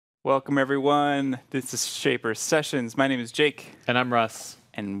Welcome, everyone. This is Shaper Sessions. My name is Jake. And I'm Russ.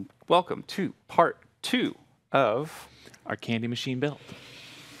 And welcome to part 2 of our candy machine build.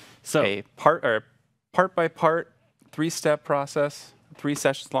 So a part by part, 3-step process, 3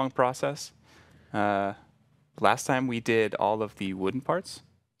 sessions long process. Last time we did all of the wooden parts.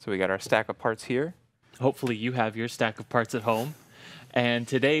 So we got our stack of parts here. Hopefully you have your stack of parts at home. And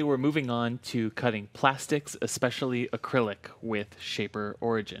today we're moving on to cutting plastics, especially acrylic, with Shaper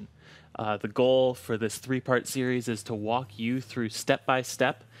Origin. The goal for this 3-part series is to walk you through step by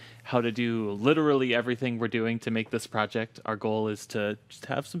step how to do literally everything we're doing to make this project. Our goal is to just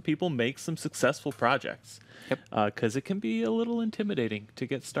have some people make some successful projects. Because it can be a little intimidating to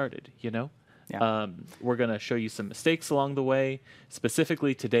get started, you know? Yeah. We're going to show you some mistakes along the way.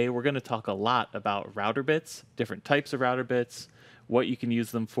 Specifically today, we're going to talk a lot about router bits, different types of router bits, what you can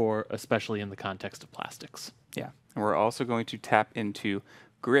use them for, especially in the context of plastics. Yeah. And we're also going to tap into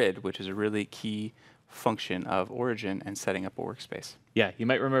grid, which is a really key function of Origin and setting up a workspace. Yeah, you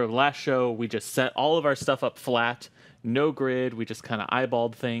might remember the last show, we just set all of our stuff up flat, no grid, we just kind of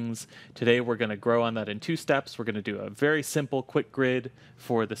eyeballed things. Today we're going to grow on that in 2 steps. We're going to do a very simple, quick grid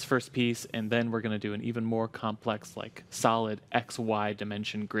for this first piece, and then we're going to do an even more complex, like solid XY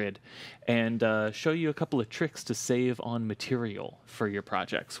dimension grid, and show you a couple of tricks to save on material for your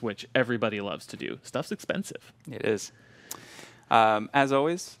projects, which everybody loves to do. Stuff's expensive. It is. As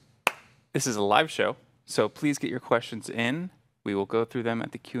always, this is a live show, so please get your questions in. We will go through them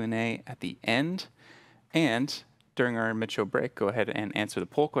at the Q&A at the end. And during our mid-show break, go ahead and answer the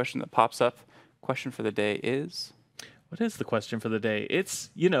poll question that pops up. Question for the day is... What is the question for the day? It's,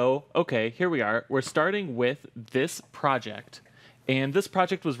 okay, here we are. We're starting with this project. And this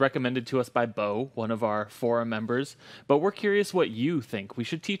project was recommended to us by Bo, one of our forum members. But we're curious what you think we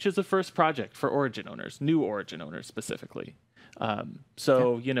should teach as a first project for Origin owners, new Origin owners specifically.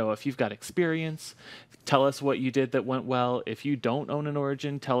 If you've got experience, tell us what you did that went well. If you don't own an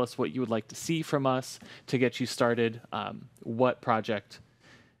Origin, tell us what you would like to see from us to get you started. What project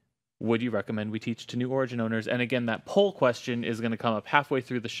would you recommend we teach to new Origin owners? And again, that poll question is going to come up halfway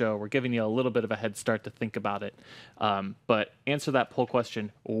through the show. We're giving you a little bit of a head start to think about it. But answer that poll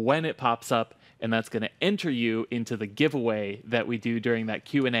question when it pops up, and that's going to enter you into the giveaway that we do during that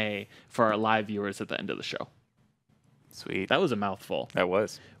Q&A for our live viewers at the end of the show. Sweet. That was a mouthful. That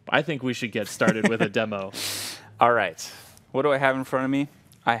was. I think we should get started with a demo. All right. What do I have in front of me?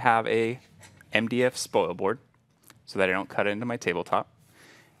 I have a MDF spoil board so that I don't cut it into my tabletop.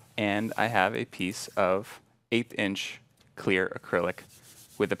 And I have a piece of 1/8" clear acrylic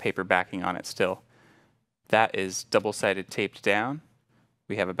with a paper backing on it still. That is double-sided taped down.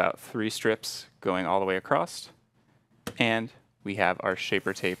 We have about 3 strips going all the way across. And we have our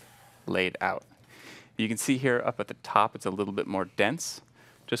Shaper tape laid out. You can see here up at the top, it's a little bit more dense,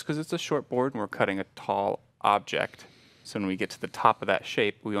 just because it's a short board and we're cutting a tall object. So when we get to the top of that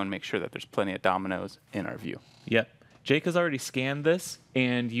shape, we want to make sure that there's plenty of dominoes in our view. Yep. Jake has already scanned this,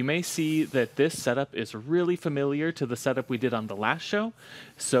 and you may see that this setup is really familiar to the setup we did on the last show.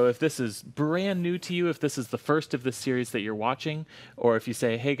 So if this is brand new to you, if this is the first of this series that you're watching, or if you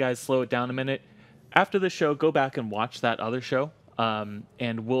say, hey guys, slow it down a minute, after the show, go back and watch that other show.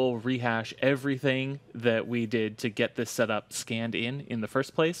 And we'll rehash everything that we did to get this setup scanned in the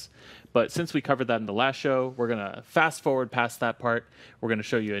first place. But since we covered that in the last show, we're going to fast forward past that part. We're going to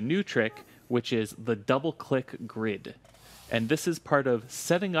show you a new trick, which is the double-click grid. And this is part of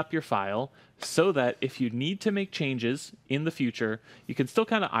setting up your file so that if you need to make changes in the future, you can still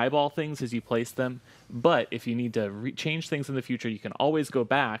kind of eyeball things as you place them. But if you need to change things in the future, you can always go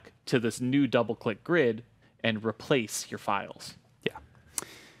back to this new double-click grid and replace your files.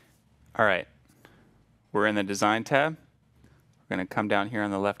 All right, we're in the Design tab. We're going to come down here on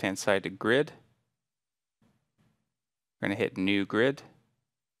the left-hand side to Grid. We're going to hit New Grid,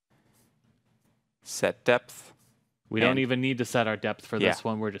 Set Depth. We don't even need to set our depth for this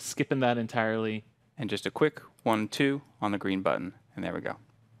one. We're just skipping that entirely. And just a quick 1, 2 on the green button, and there we go.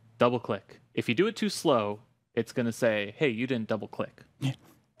 Double click. If you do it too slow, it's going to say, hey, you didn't double click. Yeah.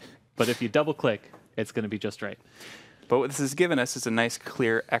 But if you double click, it's going to be just right. But what this has given us is a nice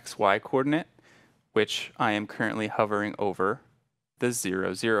clear XY coordinate, which I am currently hovering over the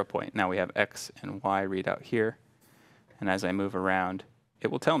 0, 0 point. Now we have X and Y readout here. And as I move around,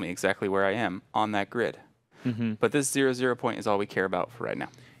 it will tell me exactly where I am on that grid. But this 0, 0 point is all we care about for right now.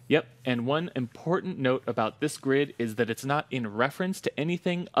 Yep, and one important note about this grid is that it's not in reference to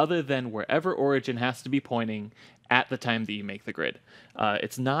anything other than wherever Origin has to be pointing at the time that you make the grid.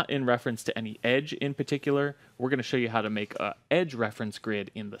 It's not in reference to any edge in particular. We're going to show you how to make an edge reference grid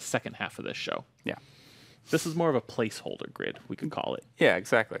in the second half of this show. Yeah. This is more of a placeholder grid, we could call it. Yeah,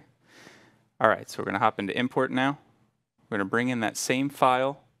 exactly. All right, so we're going to hop into import now. We're going to bring in that same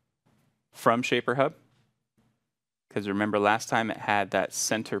file from Shaper Hub. Because remember last time it had that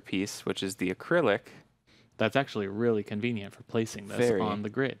center piece, which is the acrylic. That's actually really convenient for placing this on the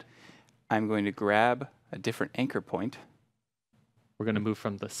grid. I'm going to grab a different anchor point. We're going to move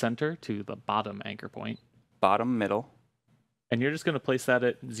from the center to the bottom anchor point. Bottom, middle. And you're just going to place that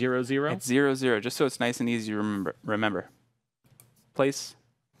at 0, 0? At 0, 0, just so it's nice and easy to remember. Place.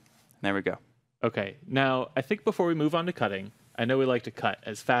 There we go. Okay, now I think before we move on to cutting, I know we like to cut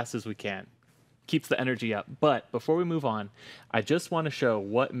as fast as we can. Keeps the energy up. But before we move on, I just want to show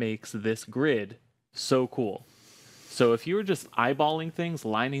what makes this grid so cool. So if you were just eyeballing things,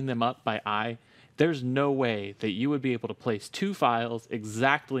 lining them up by eye, there's no way that you would be able to place two files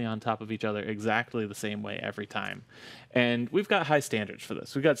exactly on top of each other exactly the same way every time. And we've got high standards for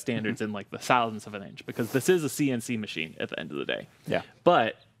this. We've got standards in like the thousandths of an inch because this is a CNC machine at the end of the day. Yeah.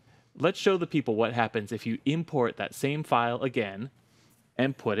 But let's show the people what happens if you import that same file again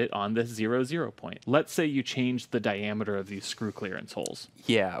and put it on this 0, 0 point. Let's say you change the diameter of these screw clearance holes.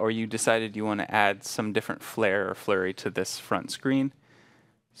 Yeah, or you decided you want to add some different flair or flurry to this front screen.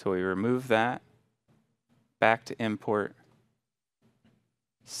 So we remove that, back to import.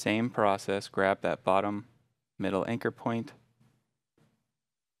 Same process, grab that bottom middle anchor point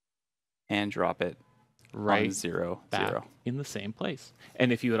and drop it right on 0, back 0. in the same place.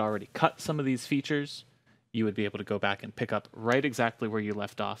 And if you had already cut some of these features, you would be able to go back and pick up right exactly where you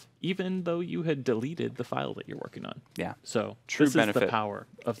left off, even though you had deleted the file that you're working on. Yeah. So True this benefit. is the power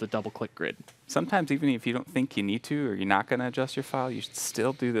of the double-click grid. Sometimes even if you don't think you need to or you're not going to adjust your file, you should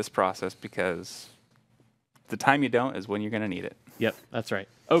still do this process because the time you don't is when you're going to need it. Yep, that's right.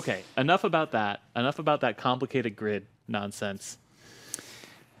 Okay, enough about that. Enough about that complicated grid nonsense.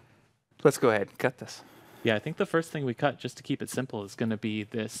 Let's go ahead and cut this. Yeah, I think the first thing we cut, just to keep it simple, is going to be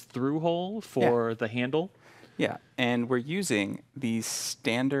this through hole for the handle. Yeah, and we're using the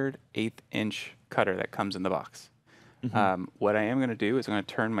standard 1/8 inch cutter that comes in the box. What I am going to do is I'm going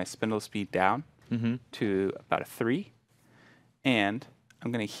to turn my spindle speed down to about a 3, and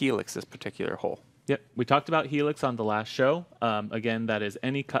I'm going to helix this particular hole. Yep, we talked about helix on the last show. Again, that is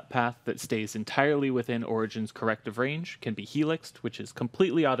any cut path that stays entirely within Origin's corrective range can be helixed, which is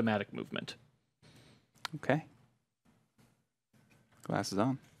completely automatic movement. Okay. Glasses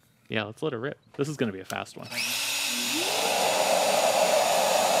on. Yeah, let's let it rip. This is going to be a fast one.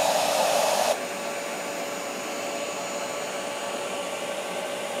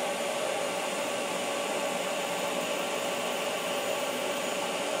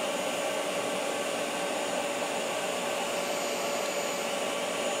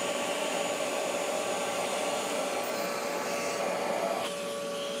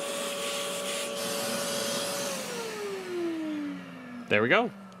 There we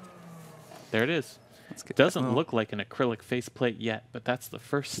go. There it is. Doesn't look like an acrylic faceplate yet, but that's the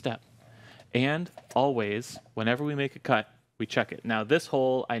first step. And always, whenever we make a cut, we check it. Now, this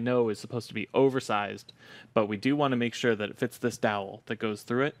hole I know is supposed to be oversized, but we do want to make sure that it fits this dowel that goes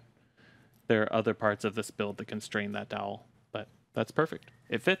through it. There are other parts of this build that constrain that dowel, but that's perfect.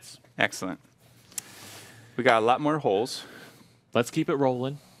 It fits. Excellent. We got a lot more holes. Let's keep it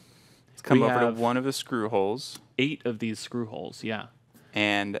rolling. Let's come over to one of the screw holes. 8 of these screw holes, yeah.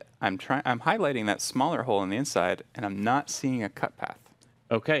 And I'm highlighting that smaller hole on the inside, and I'm not seeing a cut path.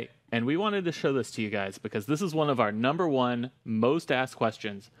 Okay, and we wanted to show this to you guys because this is one of our #1 most asked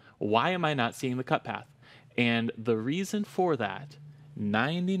questions. Why am I not seeing the cut path? And the reason for that,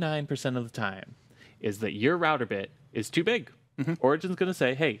 99% of the time, is that your router bit is too big. Origin's going to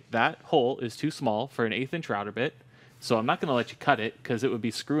say, hey, that hole is too small for an 1/8 inch router bit, so I'm not going to let you cut it because it would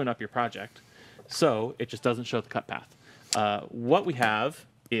be screwing up your project. So it just doesn't show the cut path. What we have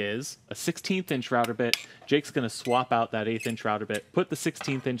is a 1/16 inch router bit. Jake's going to swap out that 1/8 inch router bit, put the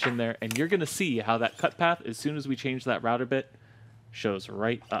 1/16 inch in there, and you're going to see how that cut path, as soon as we change that router bit, shows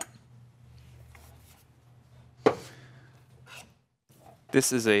right up.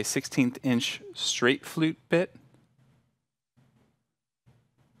 This is a 1/16 inch straight flute bit.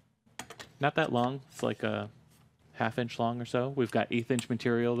 Not that long. It's like a 1/2 inch long or so. We've got 1/8 inch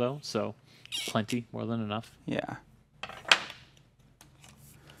material, though, so plenty, more than enough. Yeah.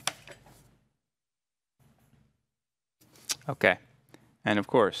 Okay. And of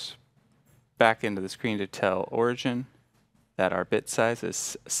course, back into the screen to tell Origin that our bit size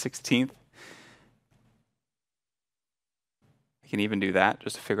is 1/16. I can even do that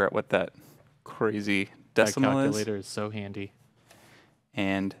just to figure out what that crazy decimal that calculator is so handy.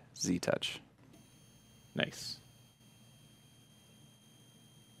 And Z-touch. Nice.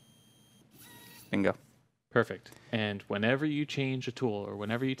 Bingo. Perfect. And whenever you change a tool or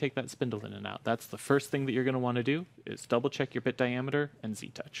whenever you take that spindle in and out, that's the first thing that you're going to want to do is double check your bit diameter and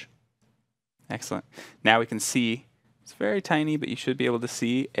Z-touch. Excellent. Now we can see, it's very tiny, but you should be able to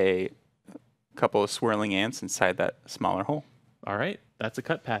see a couple of swirling ants inside that smaller hole. All right, that's a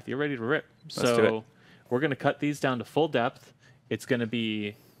cut path. You're ready to rip. Let's do it. We're going to cut these down to full depth. It's going to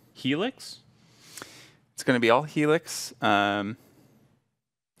be helix. It's going to be all helix.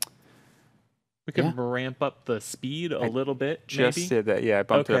 We can ramp up the speed a little bit, just maybe. did that. Yeah, I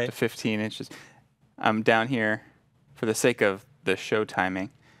bumped it up to 15 inches. I'm down here, for the sake of the show timing,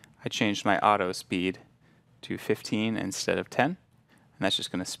 I changed my auto speed to 15 instead of 10. And that's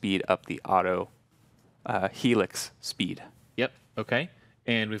just going to speed up the auto helix speed. Yep, okay.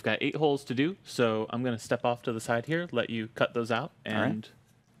 And we've got 8 holes to do, so I'm going to step off to the side here, let you cut those out, and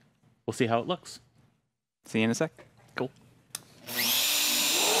we'll see how it looks. See you in a sec. Cool.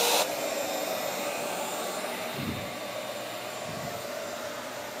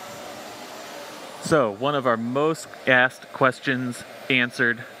 So, one of our most asked questions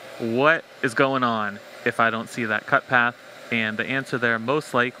answered. What is going on if I don't see that cut path? And the answer there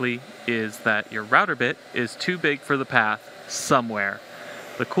most likely is that your router bit is too big for the path somewhere.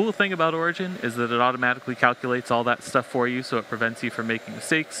 The cool thing about Origin is that it automatically calculates all that stuff for you, so it prevents you from making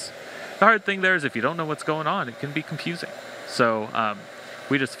mistakes. The hard thing there is if you don't know what's going on, it can be confusing. So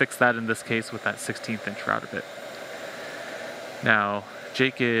we just fixed that in this case with that 16th inch router bit. Now,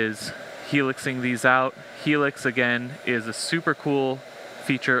 Jake is helixing these out. Helix, again, is a super cool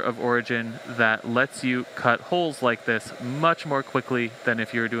feature of Origin that lets you cut holes like this much more quickly than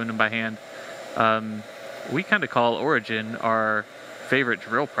if you were doing them by hand. We kind of call Origin our favorite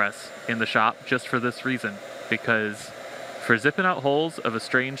drill press in the shop just for this reason, because for zipping out holes of a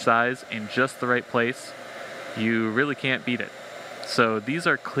strange size in just the right place, you really can't beat it. So these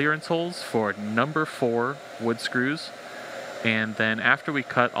are clearance holes for number 4 wood screws. And then after we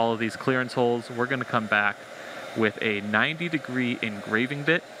cut all of these clearance holes, we're going to come back with a 90-degree engraving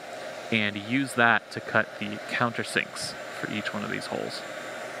bit and use that to cut the countersinks for each one of these holes.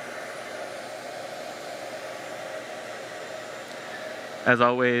 As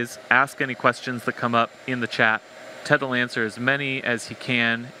always, ask any questions that come up in the chat. Ted will answer as many as he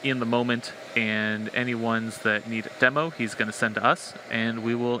can in the moment, and any ones that need a demo, he's going to send to us, and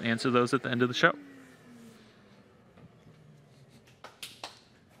we will answer those at the end of the show.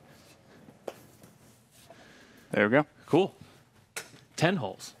 There we go. Cool. 10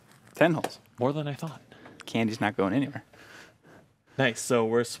 holes. 10 holes. More than I thought. Candy's not going anywhere. Nice. So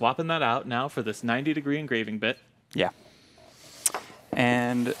we're swapping that out now for this 90-degree engraving bit. Yeah.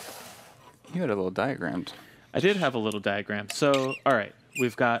 And you had a little diagrammed. I did have a little diagram. So, all right,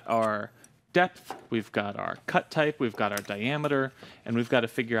 we've got our depth, we've got our cut type, we've got our diameter, and we've got to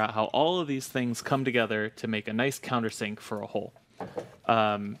figure out how all of these things come together to make a nice countersink for a hole.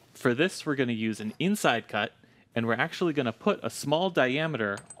 For this, we're going to use an inside cut, and we're actually going to put a small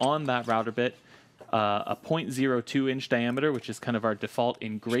diameter on that router bit, a 0.02 inch diameter, which is kind of our default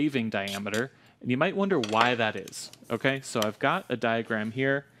engraving diameter. And you might wonder why that is. Okay, so I've got a diagram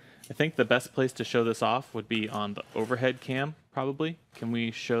here. I think the best place to show this off would be on the overhead cam, probably. Can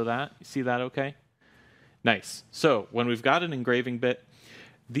we show that? You see that okay? Nice. So when we've got an engraving bit,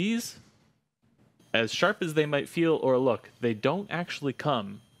 these, as sharp as they might feel or look, they don't actually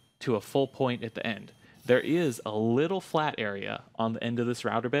come to a full point at the end. There is a little flat area on the end of this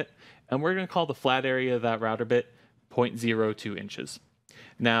router bit, and we're going to call the flat area of that router bit 0.02 inches.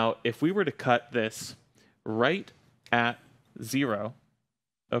 Now, if we were to cut this right at 0,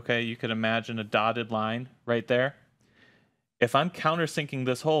 okay, you could imagine a dotted line right there. If I'm countersinking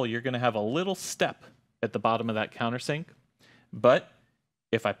this hole, you're going to have a little step at the bottom of that countersink. But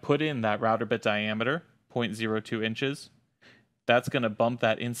if I put in that router bit diameter, 0.02 inches, that's going to bump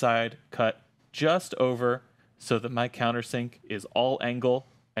that inside cut just over so that my countersink is all angle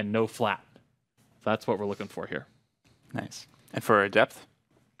and no flat. That's what we're looking for here. Nice. And for our depth?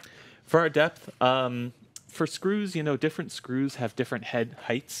 For our depth, for screws, you know, different screws have different head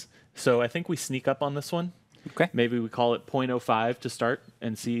heights. So I think we sneak up on this one. Okay. Maybe we call it 0.05 to start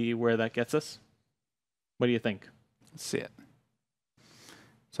and see where that gets us. What do you think? Let's see it.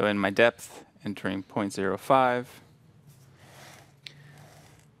 So in my depth, entering 0.05.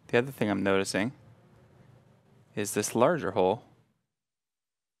 The other thing I'm noticing is this larger hole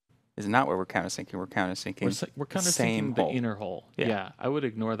is not where we're countersinking. We're countersinking. We're countersinking the inner hole. Yeah, I would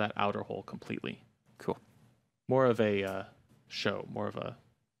ignore that outer hole completely. Cool. More of a show, more of a,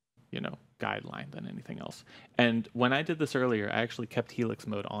 guideline than anything else. And when I did this earlier, I actually kept helix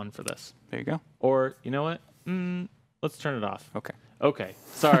mode on for this. There you go. Or, you know what? Let's turn it off. Okay. Okay.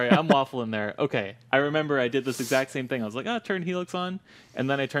 Sorry, I'm waffling there. Okay. I remember I did this exact same thing. I was like, turn Helix on. And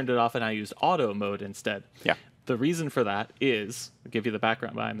then I turned it off and I used auto mode instead. Yeah. The reason for that is, I'll give you the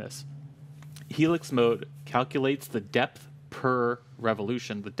background behind this. Helix mode calculates the depth per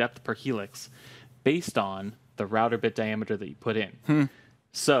revolution, the depth per helix, based on the router bit diameter that you put in.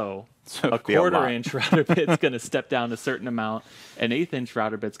 So a quarter-inch router bit's going to step down a certain amount. An 1/8-inch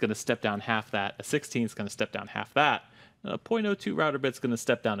router bit's going to step down half that. A 16th is going to step down half that. A 0.02 router bit's going to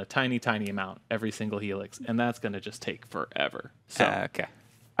step down a tiny, tiny amount every single helix, and that's going to just take forever. So Okay.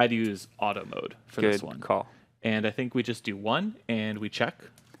 I'd use auto mode for this one. Good call. And I think we just do one, and we check.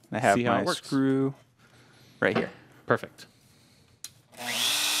 I have see how my it works. screw right here. Perfect.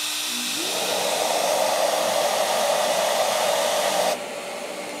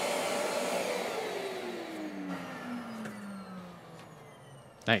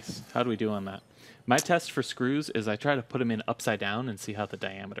 Nice. How do we do on that? My test for screws is I try to put them in upside down and see how the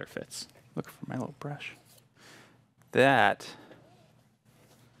diameter fits. Look for my little brush. That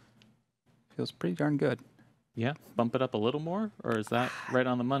feels pretty darn good. Yeah? Bump it up a little more, or is that right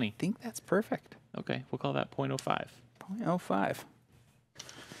on the money? I think that's perfect. Okay, we'll call that 0.05. 0.05.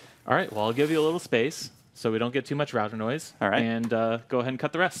 All right, well, I'll give you a little space so we don't get too much router noise. All right. And go ahead and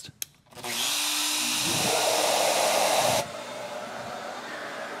cut the rest.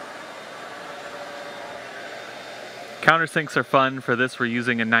 Countersinks are fun. For this, we're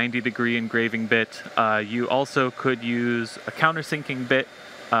using a 90-degree engraving bit. You also could use a countersinking bit.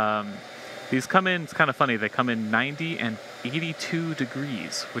 These come in, it's kind of funny, they come in 90 and 82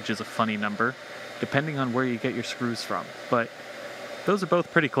 degrees, which is a funny number, depending on where you get your screws from. But those are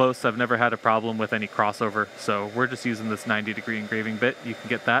both pretty close. I've never had a problem with any crossover, so we're just using this 90-degree engraving bit. You can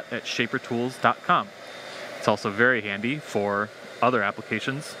get that at shapertools.com. It's also very handy for other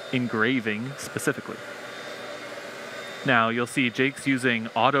applications, engraving specifically. Now, you'll see Jake's using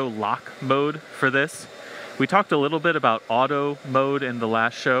auto lock mode for this. We talked a little bit about auto mode in the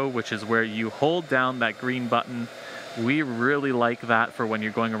last show, which is where you hold down that green button. We really like that for when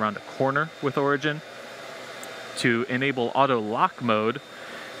you're going around a corner with Origin. To enable auto lock mode,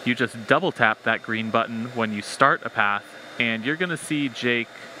 you just double tap that green button when you start a path, and you're going to see Jake,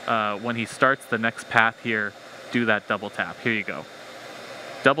 when he starts the next path here, do that double tap. Here you go.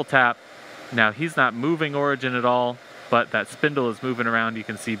 Double tap. Now, he's not moving Origin at all, but that spindle is moving around. You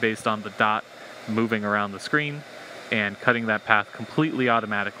can see based on the dot moving around the screen and cutting that path completely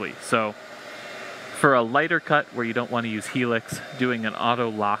automatically. So for a lighter cut where you don't want to use helix, doing an auto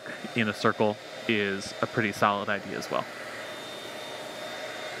lock in a circle is a pretty solid idea as well.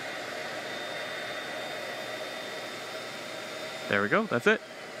 There we go, that's it.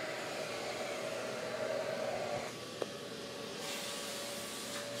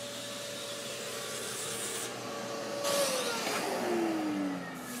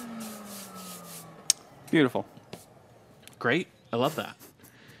 Beautiful. Great. I love that.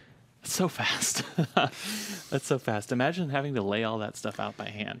 It's so fast. That's so fast. Imagine having to lay all that stuff out by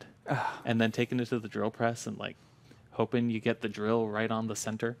hand and then taking it to the drill press and like hoping you get the drill right on the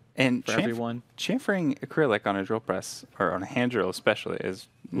center And for everyone. chamfering acrylic on a drill press, or on a hand drill especially, is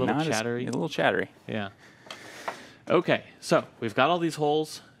A little not chattery. a little chattery. Yeah. Okay, so we've got all these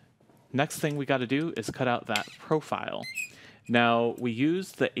holes. Next thing we got to do is cut out that profile. Now, we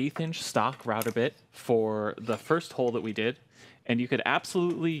used the 1/8-inch stock router bit for the first hole that we did, and you could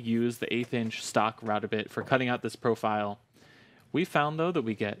absolutely use the 1/8-inch stock router bit for cutting out this profile. We found, though, that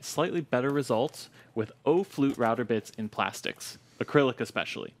we get slightly better results with O-flute router bits in plastics, acrylic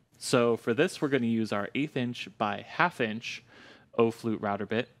especially. So for this, we're going to use our 1/8-inch by 1/2-inch O-flute router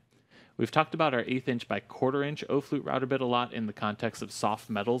bit. We've talked about our 1/8-inch by 1/4-inch O-flute router bit a lot in the context of soft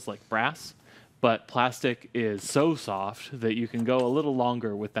metals like brass. But plastic is so soft that you can go a little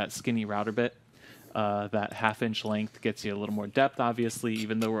longer with that skinny router bit. That 1/2-inch length gets you a little more depth, obviously,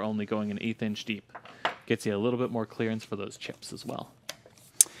 even though we're only going an 1/8 deep. Gets you a little bit more clearance for those chips as well.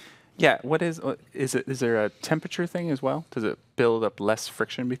 Yeah, what is it? Is there a temperature thing as well? Does it build up less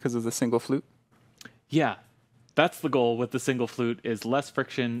friction because of the single flute? Yeah, that's the goal with the single flute is less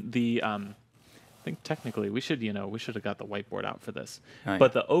friction. I think technically we should have got the whiteboard out for this. Oh, yeah.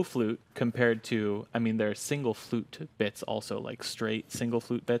 But the O flute compared to, I mean, there are single flute bits also, like straight single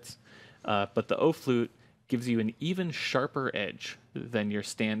flute bits. But the O flute gives you an even sharper edge than your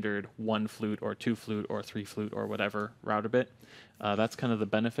standard 1 flute or 2 flute or 3 flute or whatever router bit. That's kind of the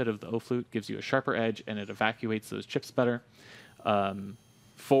benefit of the O flute. Gives you a sharper edge and it evacuates those chips better.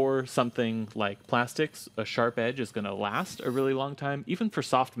 For something like plastics, a sharp edge is going to last a really long time. Even for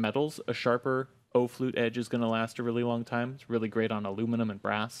soft metals, a sharper O flute edge is going to last a really long time. It's really great on aluminum and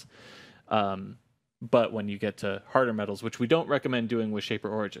brass. But when you get to harder metals, which we don't recommend doing with Shaper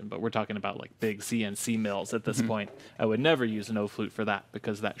Origin, but we're talking about like big CNC mills at this point, I would never use an O-flute for that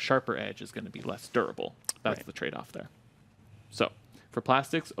because that sharper edge is going to be less durable. That's the trade-off there. So for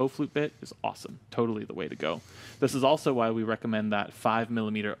plastics, O-flute bit is awesome. Totally the way to go. This is also why we recommend that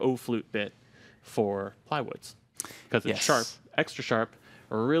 5mm O-flute bit for plywoods, because it's sharp, extra sharp,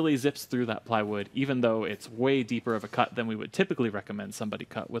 really zips through that plywood, even though it's way deeper of a cut than we would typically recommend somebody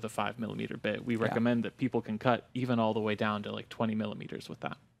cut with a 5mm bit. We recommend that people can cut even all the way down to like 20mm with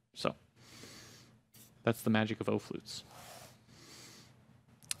that. So that's the magic of O-flutes.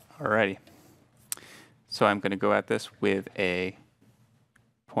 Alrighty. So I'm going to go at this with a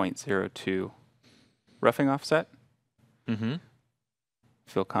 0.02 roughing offset.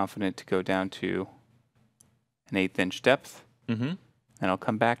 Feel confident to go down to an 1/8 inch depth. And I'll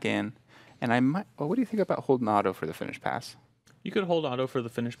come back in, and I might. Well, what do you think about holding auto for the finish pass? You could hold auto for the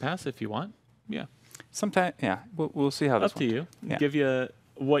finish pass if you want. Yeah. Sometime, yeah. We'll see how this. Up to you. Give you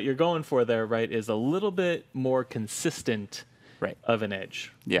what you're going for there. Right, is a little bit more consistent. Of an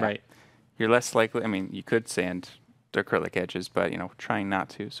edge. Yeah. Right. You're less likely. I mean, you could sand the acrylic edges, but trying not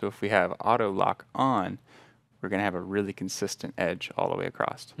to. So if we have auto lock on, we're gonna have a really consistent edge all the way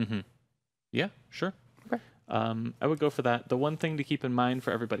across. Yeah. Sure. Okay. I would go for that. The one thing to keep in mind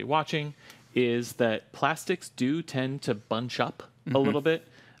for everybody watching is that plastics do tend to bunch up a little bit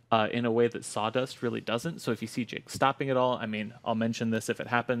in a way that sawdust really doesn't. So if you see Jake stopping it all, I mean, I'll mention this if it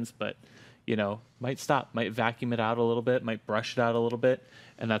happens, but might stop, might vacuum it out a little bit, might brush it out a little bit,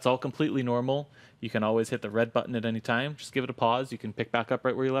 and that's all completely normal. You can always hit the red button at any time. Just give it a pause. You can pick back up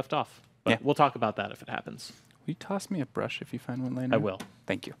right where you left off. But we'll talk about that if it happens. Will you toss me a brush if you find one laying I around? will.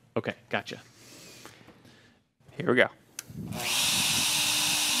 Thank you. Okay, gotcha. Here we go.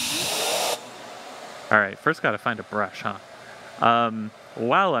 All right, first got to find a brush, huh?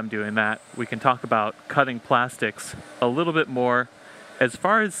 While I'm doing that, we can talk about cutting plastics a little bit more. As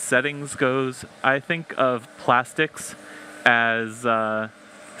far as settings goes, I think of plastics as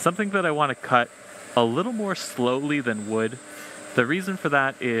something that I want to cut a little more slowly than wood. The reason for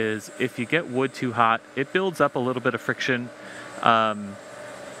that is if you get wood too hot, it builds up a little bit of friction.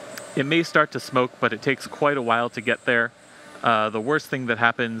 It may start to smoke, but it takes quite a while to get there. The worst thing that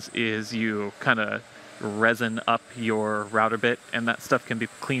happens is you kind of resin up your router bit, and that stuff can be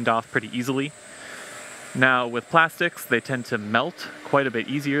cleaned off pretty easily. Now, with plastics, they tend to melt quite a bit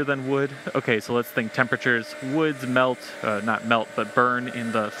easier than wood. Okay, so let's think temperatures. Woods melt, not melt, but burn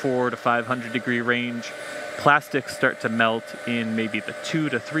in the 400 to 500 degree range. Plastics start to melt in maybe the 200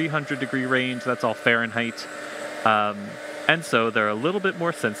 to 300 degree range. That's all Fahrenheit. And so they're a little bit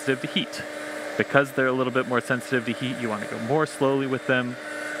more sensitive to heat. Because they're a little bit more sensitive to heat, you want to go more slowly with them.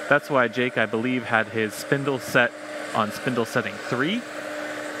 That's why Jake, I believe, had his spindle set on spindle setting 3.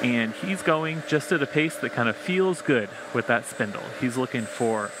 And he's going just at a pace that kind of feels good with that spindle. He's looking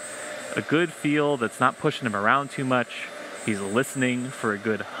for a good feel that's not pushing him around too much. He's listening for a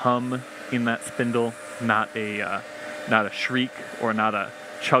good hum in that spindle, not a shriek or not a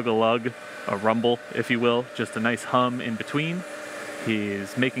chug-a-lug, a rumble, if you will, just a nice hum in between.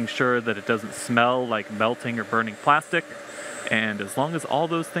 He's making sure that it doesn't smell like melting or burning plastic. And as long as all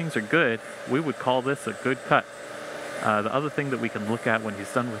those things are good, we would call this a good cut. The other thing that we can look at when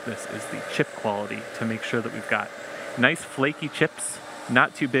he's done with this is the chip quality to make sure that we've got nice flaky chips,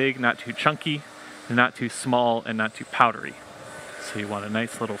 not too big, not too chunky, not too small, and not too powdery. So you want a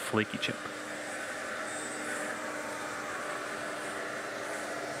nice little flaky chip.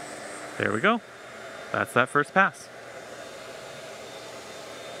 There we go. That's that first pass.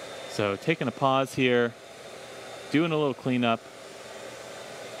 So taking a pause here, doing a little cleanup,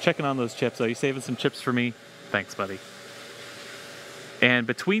 checking on those chips. Oh, you saving some chips for me? Thanks, buddy. And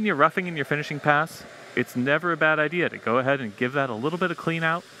between your roughing and your finishing pass, it's never a bad idea to go ahead and give that a little bit of clean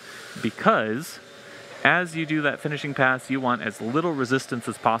out, because as you do that finishing pass, you want as little resistance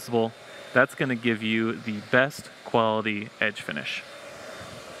as possible. That's going to give you the best quality edge finish.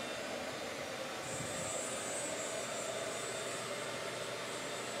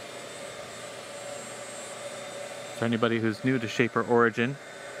 For anybody who's new to Shaper Origin,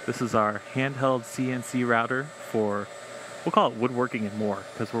 this is our handheld CNC router for, we'll call it woodworking and more,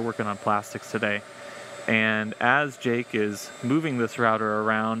 because we're working on plastics today. And as Jake is moving this router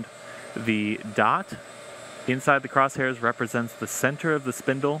around, the dot inside the crosshairs represents the center of the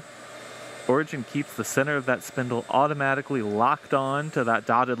spindle. Origin keeps the center of that spindle automatically locked on to that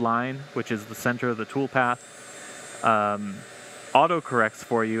dotted line, which is the center of the tool path. Auto corrects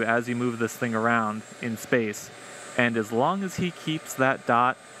for you as you move this thing around in space. And as long as he keeps that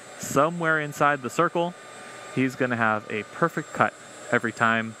dot somewhere inside the circle, he's going to have a perfect cut every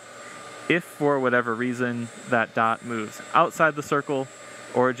time. If for whatever reason that dot moves outside the circle,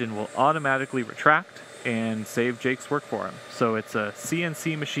 Origin will automatically retract and save Jake's work for him. So it's a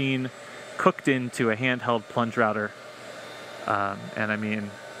CNC machine cooked into a handheld plunge router. And I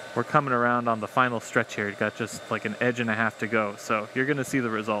mean, we're coming around on the final stretch here. You've got just like an edge and a half to go. So you're going to see the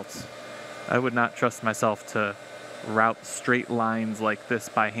results. I would not trust myself to route straight lines like this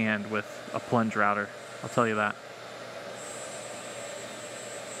by hand with a plunge router. I'll tell you that.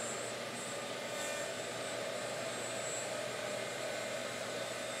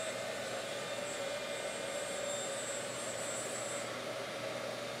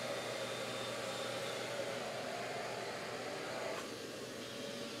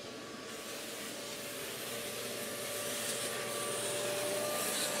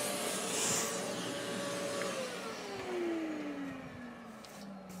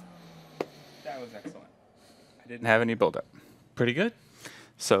 That was excellent. I didn't have any buildup. Pretty good.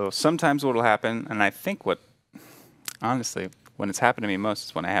 So sometimes what will happen, and I think honestly, when it's happened to me most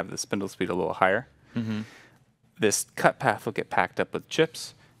is when I have the spindle speed a little higher. This cut path will get packed up with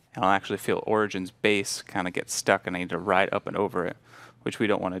chips, and I'll actually feel Origin's base kind of get stuck, and I need to ride up and over it, which we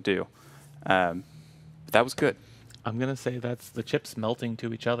don't want to do. But that was good. I'm going to say that's the chips melting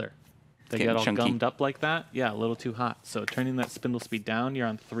to each other. They Getting get all chunky. gummed up like that. Yeah, a little too hot. So turning that spindle speed down, you're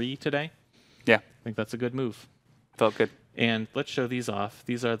on 3 today. Yeah, I think that's a good move. felt good. And let's show these off.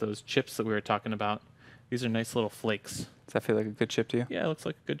 These are those chips that we were talking about. These are nice little flakes. Does that feel like a good chip to you? Yeah, it looks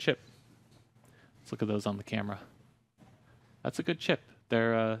like a good chip. Let's look at those on the camera. That's a good chip.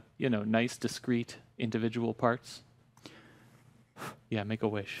 They're, nice, discrete, individual parts. Yeah, make a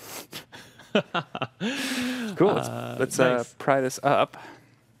wish. Cool. Let's nice. pry this up.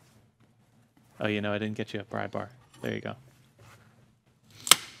 Oh, I didn't get you a pry bar. There you go.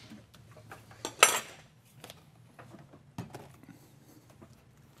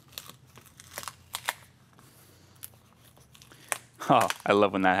 Oh, I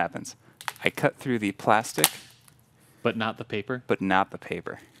love when that happens. I cut through the plastic, But not the paper. but not the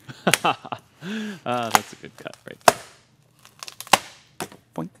paper. That's a good cut right there.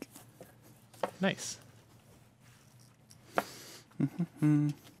 Boink. Nice. What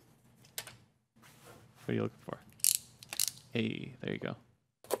are you looking for? Hey, there you go.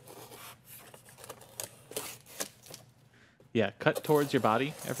 Yeah, cut towards your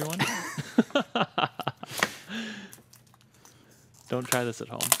body, everyone. Don't try this at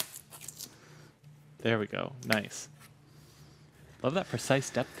home. There we go. Nice. Love that precise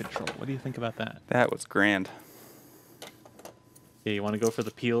depth control. What do you think about that? That was grand. Yeah, you want to go for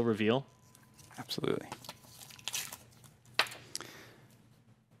the peel reveal? Absolutely.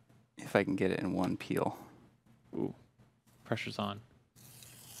 If I can get it in one peel. Ooh, pressure's on.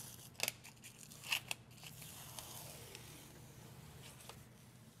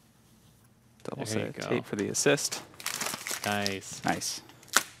 Double There you set of go. tape for the assist. Nice. Nice.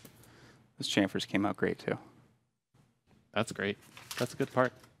 Those chamfers came out great too. That's great. That's a good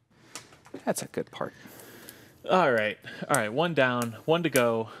part. That's a good part. All right. One down, one to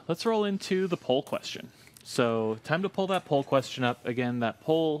go. Let's roll into the poll question. So time to pull that poll question up. Again, that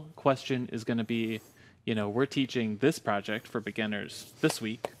poll question is going to be, we're teaching this project for beginners this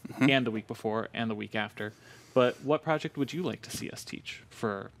week and the week before and the week after. But what project would you like to see us teach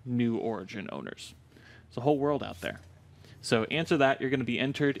for new Origin owners? There's a whole world out there. So answer that. You're going to be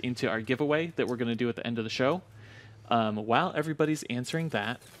entered into our giveaway that we're going to do at the end of the show. While everybody's answering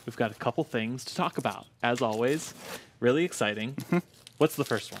that, we've got a couple things to talk about. As always, really exciting. What's the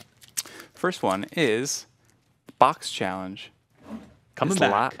first one? First one is the box challenge. Coming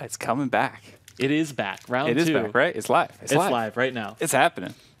back. It's coming back. It is back. Round 2. It is back, right? It's live. It's live right now. It's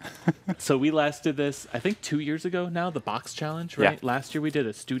happening. So we last did this, I think 2 years ago now, the box challenge, right? Yeah. Last year we did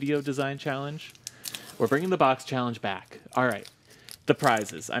a studio design challenge. We're bringing the box challenge back. All right. The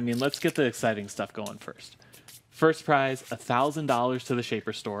prizes. I mean, let's get the exciting stuff going first. First prize, $1,000 to the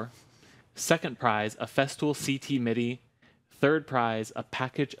Shaper store. Second prize, a Festool CT MIDI. Third prize, a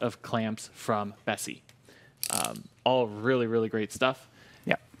package of clamps from Bessie. All really, really great stuff.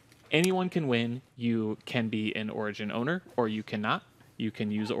 Yeah. Anyone can win. You can be an Origin owner, or you cannot. You can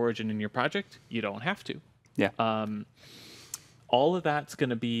use Origin in your project. You don't have to. Yeah. All of that's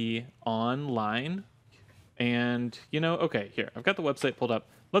going to be online. And, okay, here, I've got the website pulled up.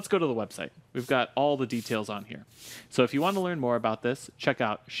 Let's go to the website. We've got all the details on here. So if you want to learn more about this, check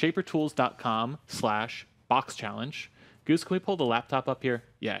out shapertools.com/box challenge. Goose, can we pull the laptop up here?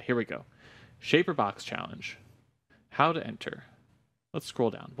 Yeah, here we go. Shaper box challenge. How to enter. Let's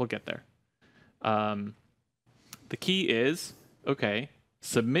scroll down. We'll get there. The key is,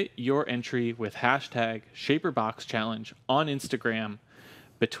 submit your entry with hashtag ShaperBoxChallenge on Instagram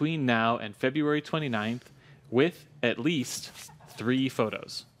between now and February 29th with at least 3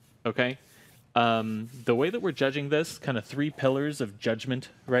 photos. Okay? The way that we're judging this, kind of 3 pillars of judgment,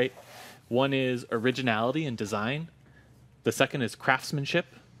 right? One is originality and design. The second is craftsmanship.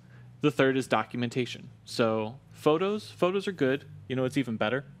 The third is documentation. So photos are good. You know, it's even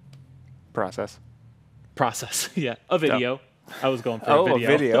better. Process. Yeah. A video. I was going for Oh, a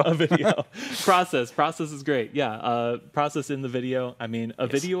video. a video. A video. Process is great. Yeah. Process in the video. I mean, a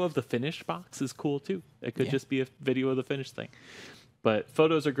video of the finished box is cool too. It could just be a video of the finished thing. But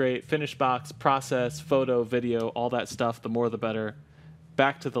photos are great. Finished box, process, photo, video, all that stuff. The more the better.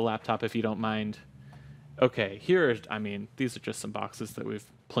 Back to the laptop if you don't mind. Okay, these are just some boxes that we've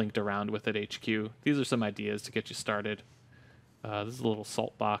plinked around with at HQ. These are some ideas to get you started. This is a little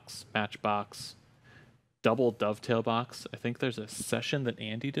salt box, match box, double dovetail box. I think there's a session that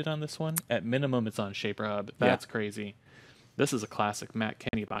Andy did on this one. At minimum, it's on Shaper Hub. That's crazy. This is a classic Matt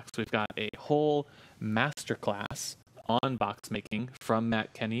Kenny box. We've got a whole masterclass on box making from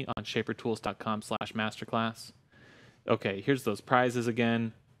Matt Kenny on shapertools.com/masterclass. Okay, here's those prizes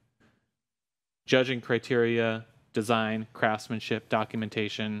again. Judging criteria, design, craftsmanship,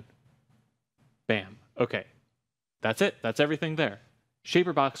 documentation. Bam. Okay. That's it. That's everything there.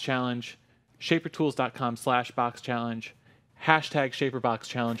 Shaper Box Challenge, shapertools.com/box challenge, #ShaperBox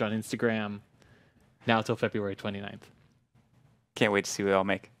Challenge on Instagram, now till February 29th. Can't wait to see what I'll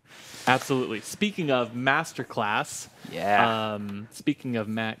make. Absolutely. Speaking of masterclass, speaking of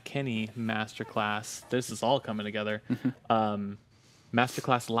Matt Kenny masterclass, this is all coming together.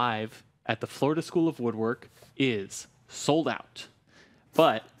 Masterclass live at the Florida School of Woodwork is sold out.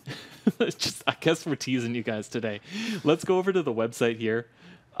 But I guess we're teasing you guys today. Let's go over to the website here.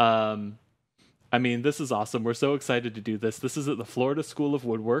 This is awesome. We're so excited to do this. This is at the Florida School of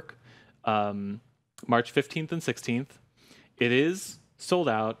Woodwork, March 15th and 16th. It is sold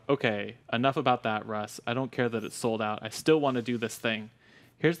out. Okay, enough about that, Russ. I don't care that it's sold out. I still want to do this thing.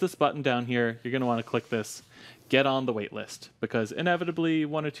 Here's this button down here. You're going to want to click this. Get on the wait list, because inevitably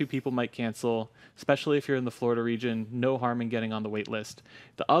 1 or 2 people might cancel, especially if you're in the Florida region. No harm in getting on the wait list.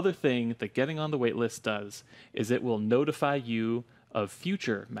 The other thing that getting on the wait list does is it will notify you of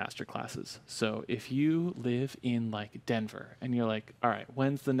future masterclasses. So if you live in like Denver and you're like, all right,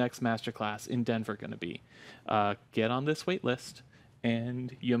 when's the next masterclass in Denver going to be? Get on this wait list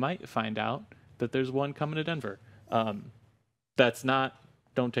and you might find out that there's one coming to Denver.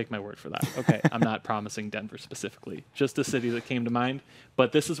 Don't take my word for that. Okay, I'm not promising Denver specifically, just a city that came to mind.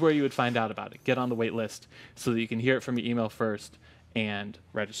 But this is where you would find out about it. Get on the wait list so that you can hear it from your email first and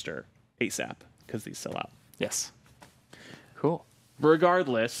register ASAP, because these sell out. Yes. Cool.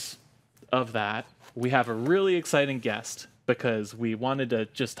 Regardless of that, we have a really exciting guest because we wanted to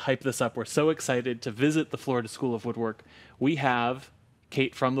just hype this up. We're so excited to visit the Florida School of Woodwork. We have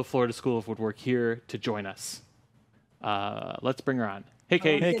Kate from the Florida School of Woodwork here to join us. Let's bring her on. Hey,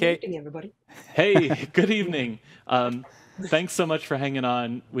 Kate. Hey, Kate. Good evening, everybody. Hey, good evening. Thanks so much for hanging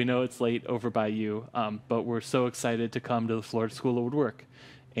on. We know it's late over by you, but we're so excited to come to the Florida School of Woodwork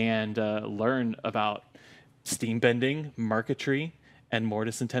and learn about steam bending, marquetry, and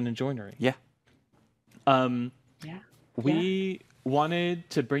mortise and tenon joinery. Yeah. We wanted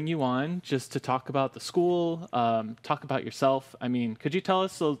to bring you on just to talk about the school, talk about yourself. Could you tell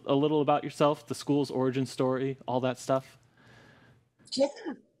us a little about yourself, the school's origin story, all that stuff? Yeah,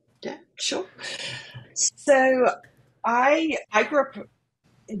 sure. So I grew up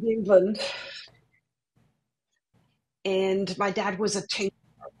in England, and my dad was a tinker.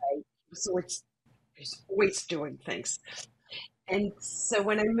 So he's always doing things. And so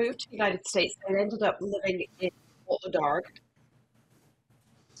when I moved to the United States, I ended up living in Fort Lauderdale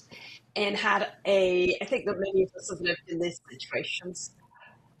and I think that many of us have lived in these situations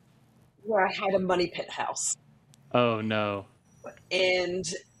where I had a money pit house. Oh, no. And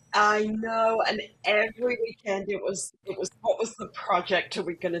I know, and every weekend it was what was the project are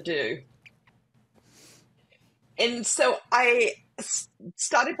we going to do? And so I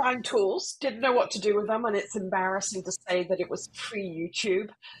started buying tools, didn't know what to do with them, and it's embarrassing to say that it was pre-YouTube.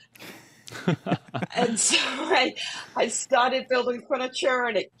 And so I started building furniture,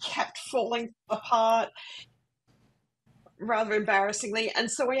 and it kept falling apart, rather embarrassingly.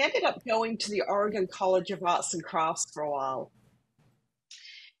 And so I ended up going to the Oregon College of Arts and Crafts for a while.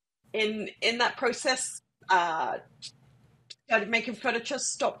 In that process, started making furniture,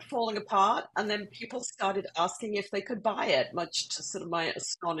 stopped falling apart, and then people started asking if they could buy it, much to sort of my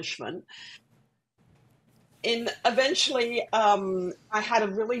astonishment. And eventually, I had a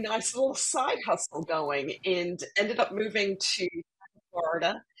really nice little side hustle going and ended up moving to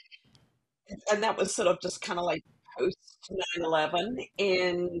Florida. And that was sort of just kind of like post 9/11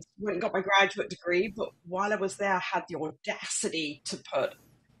 and went and got my graduate degree. But while I was there, I had the audacity to put,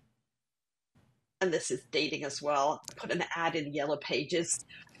 and this is dating as well, put an ad in Yellow Pages.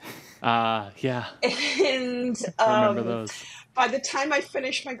 Yeah. And Remember those. by the time I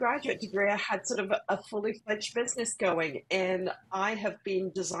finished my graduate degree, I had sort of a fully fledged business going. And I have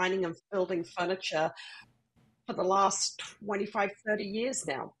been designing and building furniture for the last 25, 30 years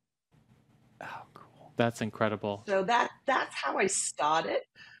now. Oh, cool. That's incredible. So that's how I started.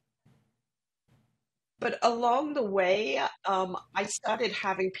 But along the way, I started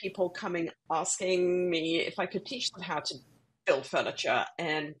having people coming asking me if I could teach them how to build furniture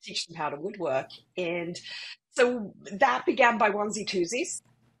and teach them how to woodwork. And so that began by onesie twosies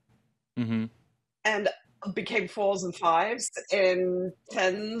Mm-hmm. and became fours and fives and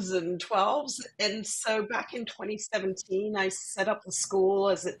tens and 12s. And so back in 2017, I set up the school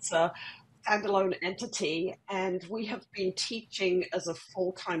as it's a standalone entity, and we have been teaching as a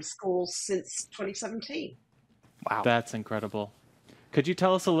full-time school since 2017. Wow. That's incredible. Could you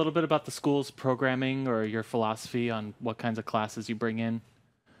tell us a little bit about the school's programming or your philosophy on what kinds of classes you bring in?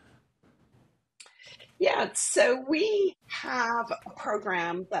 Yeah, so we have a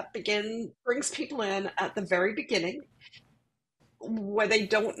program that brings people in at the very beginning where they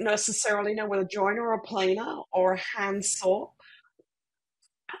don't necessarily know what a joiner or a planer or a handsaw,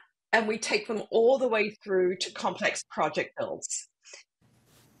 and we take them all the way through to complex project builds.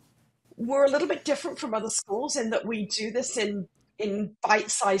 We're a little bit different from other schools in that we do this in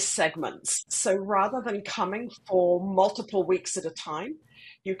bite-sized segments. So rather than coming for multiple weeks at a time,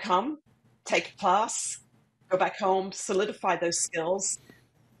 you come, take a class, go back home, solidify those skills,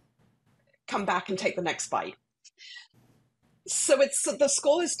 come back and take the next bite. So the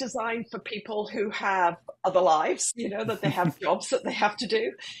school is designed for people who have other lives, that they have jobs that they have to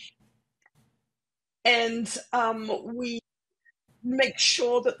do. And we make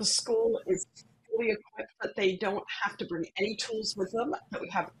sure that the school is fully equipped, that they don't have to bring any tools with them, that we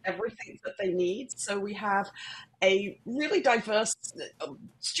have everything that they need. So we have a really diverse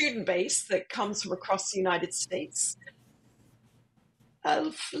student base that comes from across the United States.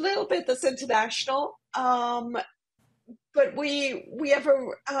 A little bit that's international, but we really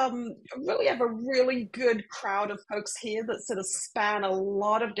have a really good crowd of folks here that sort of span a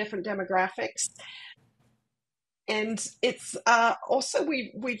lot of different demographics. And it's also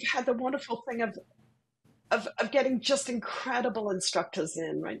we've had the wonderful thing of getting just incredible instructors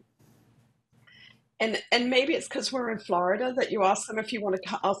in, right? And maybe it's because we're in Florida that you ask them if you want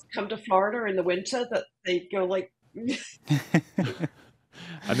to come to Florida in the winter, that they go like.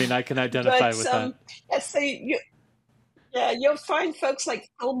 I mean, I can identify with that. Yeah, you'll find folks like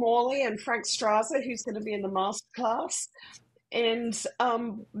Phil Morley and Frank Straza, who's going to be in the master class. And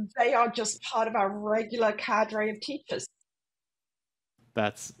they are just part of our regular cadre of teachers.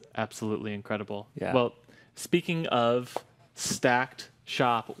 That's absolutely incredible. Yeah. Well, speaking of stacked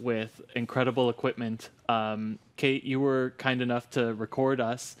shop with incredible equipment, Kate, you were kind enough to record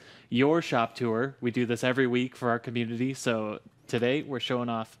us your shop tour. We do this every week for our community. So today we're showing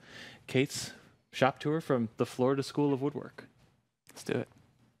off Kate's shop tour from the Florida School of Woodwork. Let's do it.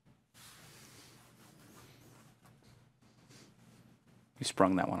 You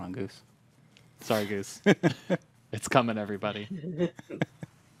sprung that one on Goose. Sorry, Goose. It's coming, everybody.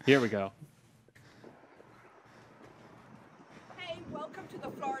 Here we go. Hey, welcome to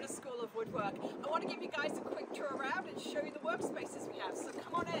the Florida School of Woodwork. I want to give you guys a quick tour around and show you the workspaces we have, so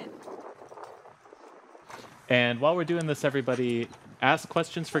come on in. And while we're doing this, everybody, ask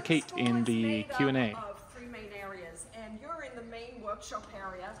questions for Kate in the Q&A. Of three main areas, and you're in the main workshop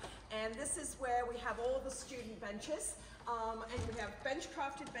area, and this is where we have all the student benches. And we have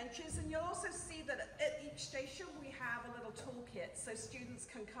bench-crafted benches, and you'll also see that at each station we have a little toolkit, so students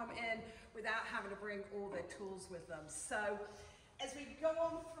can come in without having to bring all their tools with them. So as we go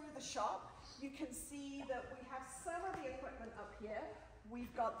on through the shop, you can see that we have some of the equipment up here.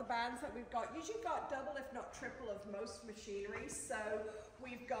 We've got the bands that we've got, usually got double if not triple of most machinery. So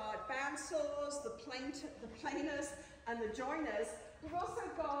we've got band saws, the planers, and the joiners. We've also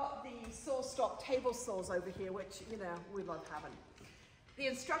got the saw stop table saws over here, which, we love having. The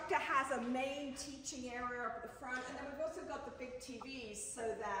instructor has a main teaching area up at the front, and then we've also got the big TVs so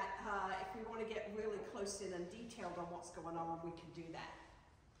that if we want to get really close in and detailed on what's going on, we can do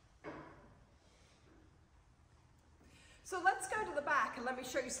that. So let's go to the back and let me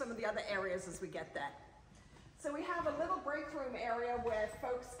show you some of the other areas as we get there. So we have a little break room area where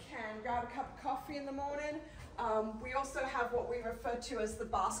folks can grab a cup of coffee in the morning. We also have what we refer to as the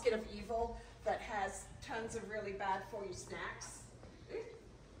basket of evil that has tons of really bad for you snacks.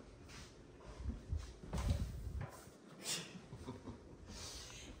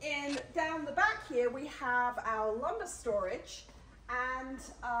 here we have our lumber storage and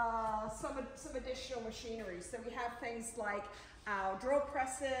some additional machinery. So we have things like our drill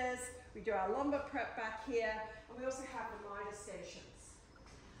presses, we do our lumber prep back here, and we also have the miter stations.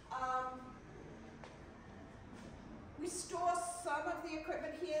 We store some of the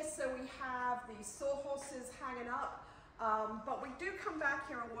equipment here, so we have the sawhorses hanging up, but we do come back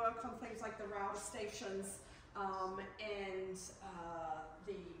here and work on things like the router stations and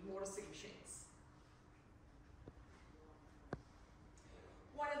the mortising machines.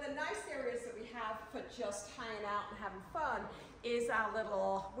 One of the nice areas that we have for just hanging out and having fun is our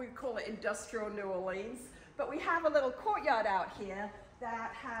little, we call it industrial New Orleans, but we have a little courtyard out here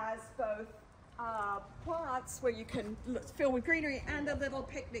that has both plants where you can fill with greenery and a little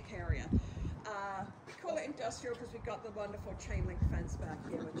picnic area. We call it industrial because we've got the wonderful chain link fence back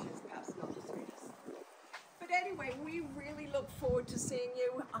here, which is perhaps not the sweetest. But anyway, we really look forward to seeing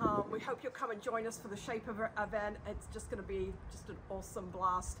you. We hope you'll come and join us for the Shape of event. It's just going to be just an awesome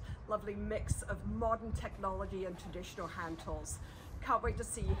blast. Lovely mix of modern technology and traditional hand tools. Can't wait to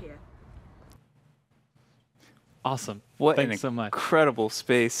see you here. Awesome. What Thanks an so much. incredible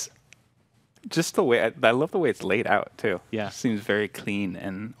space. Just the way, I love the way it's laid out too. Yeah. It seems very clean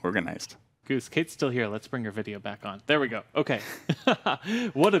and organized. Goose, Kate's still here. Let's bring her video back on. There we go. Okay.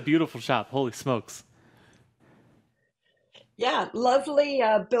 What a beautiful shop. Holy smokes. Yeah, lovely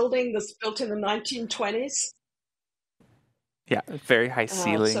building that's built in the 1920s. Yeah, very high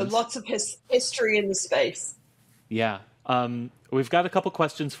ceilings. So lots of history in the space. Yeah. We've got a couple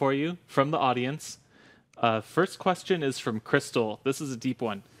questions for you from the audience. First question is from Crystal. This is a deep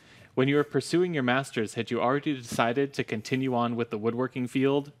one. When you were pursuing your master's, had you already decided to continue on with the woodworking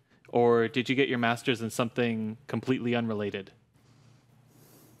field, or did you get your master's in something completely unrelated?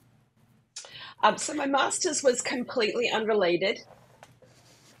 So my master's was completely unrelated.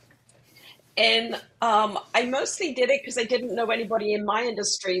 And I mostly did it because I didn't know anybody in my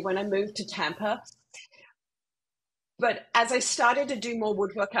industry when I moved to Tampa. But as I started to do more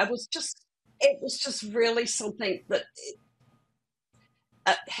woodwork, it was just really something that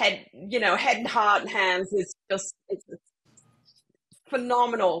head and heart and hands is just, it's a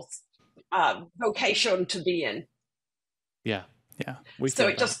phenomenal vocation to be in. Yeah. Yeah. So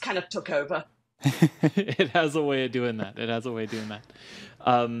it just kind of took over. It has a way of doing that.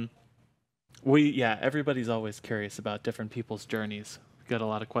 Everybody's always curious about different people's journeys. We got a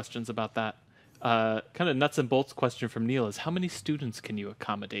lot of questions about that. Kind of nuts and bolts question from Neil is, how many students can you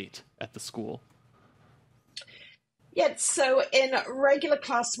accommodate at the school? Yeah, so in regular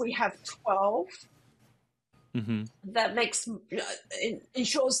class we have 12. Mm-hmm. That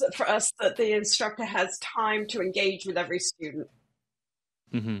ensures that for us that the instructor has time to engage with every student.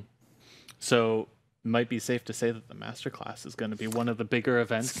 Mm-hmm. So it might be safe to say that the masterclass is going to be one of the bigger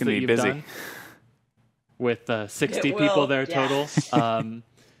events that you've done. With 60 people there total.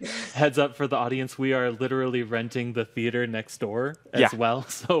 Heads up for the audience, we are literally renting the theater next door as well.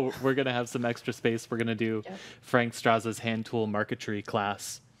 So we're going to have some extra space. We're going to do Frank Straza's hand tool marquetry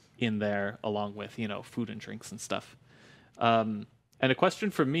class in there, along with, food and drinks and stuff. And a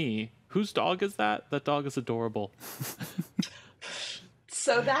question from me, whose dog is that? That dog is adorable.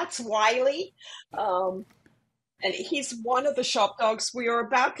 So that's Wiley. And he's one of the shop dogs. We are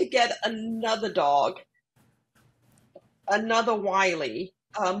about to get another dog, another Wiley.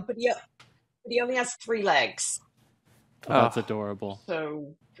 But he only has 3 legs. Oh, that's adorable.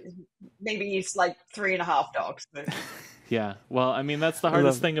 So maybe he's like 3.5 dogs. Yeah. Well, I mean, that's the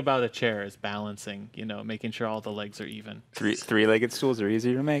hardest thing about a chair is balancing, making sure all the legs are even. Three-legged stools are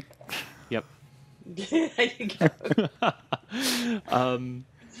easier to make. Yep. There you go.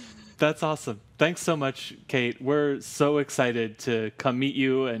 That's awesome. Thanks so much, Kate. We're so excited to come meet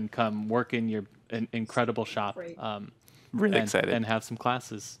you and come work in your incredible shop. Great. Really excited. And have some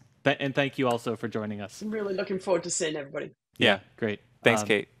classes. And thank you also for joining us. I'm really looking forward to seeing everybody. Yeah, great. Thanks,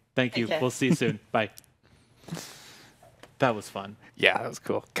 Kate. Thank you. We'll see you soon. Bye. That was fun. Yeah, that was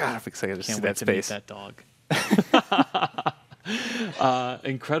cool. God, I'm excited to see Can't that wait to space. meet that dog.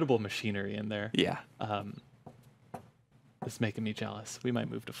 Incredible machinery in there. Yeah. It's making me jealous. We might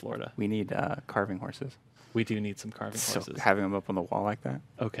move to Florida. We need carving horses. We do need some carving horses. Having them up on the wall like that.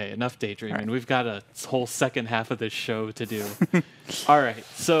 Okay, enough daydreaming. Right. We've got a whole second half of this show to do. All right,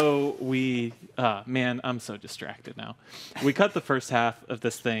 so I'm so distracted now. We cut the first half of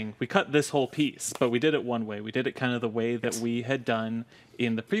this thing. We cut this whole piece, but we did it one way. We did it kind of the way that we had done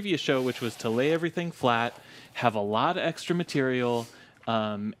in the previous show, which was to lay everything flat, have a lot of extra material,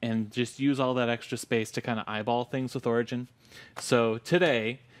 and just use all that extra space to kind of eyeball things with Origin. So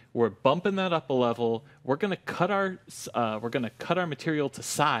today, we're bumping that up a level. We're gonna cut our material to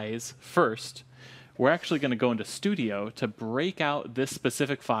size first, we're actually going to go into Studio to break out this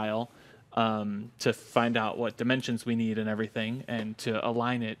specific file to find out what dimensions we need and everything, and to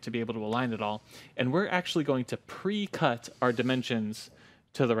align it, to be able to align it all. And we're actually going to pre-cut our dimensions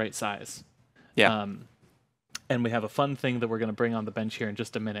to the right size. Yeah. And we have a fun thing that we're going to bring on the bench here in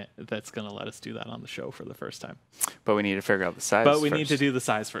just a minute that's going to let us do that on the show for the first time. But we need to figure out the size But we first. need to do the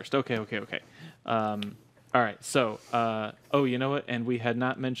size first. Okay. All right. So, oh, you know what? And we had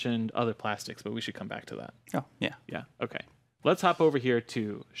not mentioned other plastics, but we should come back to that. Oh, yeah. Yeah. Okay. Let's hop over here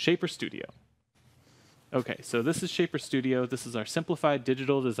to Shaper Studio. Okay. So this is Shaper Studio. This is our simplified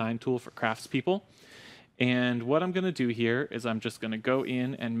digital design tool for craftspeople. And what I'm going to do here is I'm just going to go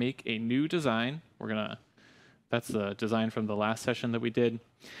in and make a new design. That's the design from the last session that we did.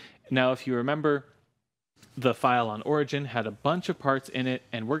 Now, if you remember, the file on Origin had a bunch of parts in it,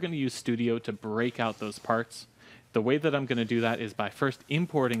 and we're going to use Studio to break out those parts. The way that I'm going to do that is by first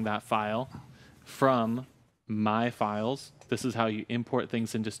importing that file from My Files. This is how you import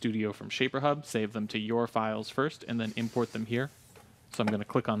things into Studio from Shaper Hub. Save them to your files first, and then import them here. So I'm going to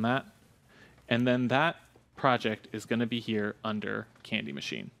click on that. And then that project is going to be here under Candy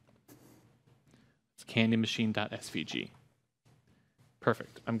Machine. It's candymachine.svg.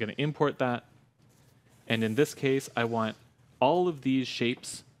 Perfect. I'm going to import that. And in this case, I want all of these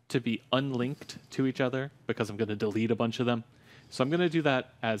shapes to be unlinked to each other because I'm going to delete a bunch of them. So I'm going to do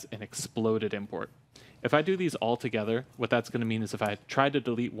that as an exploded import. If I do these all together, what that's going to mean is if I try to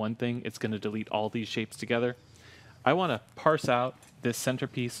delete one thing, it's going to delete all these shapes together. I want to parse out this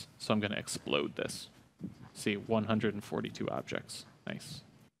centerpiece, so I'm going to explode this. See, 142 objects. Nice.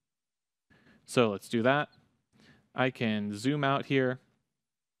 So let's do that. I can zoom out here.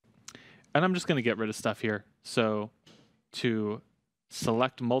 And I'm just going to get rid of stuff here. So to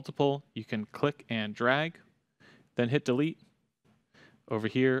select multiple, you can click and drag, then hit delete. Over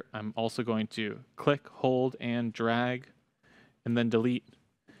here, I'm also going to click, hold, and drag, and then delete.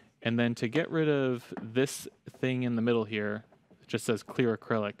 And then to get rid of this thing in the middle here, it just says clear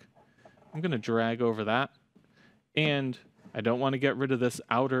acrylic. I'm going to drag over that. And I don't want to get rid of this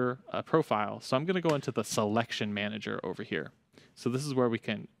outer profile. So I'm going to go into the selection manager over here. So this is where we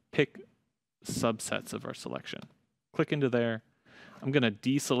can pick subsets of our selection. Click into there. I'm going to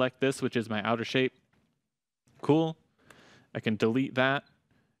deselect this, which is my outer shape. Cool. I can delete that.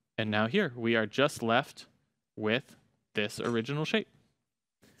 And now here, we are just left with this original shape.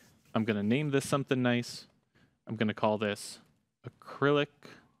 I'm going to name this something nice. I'm going to call this acrylic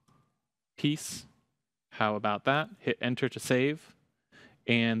piece. How about that? Hit enter to save.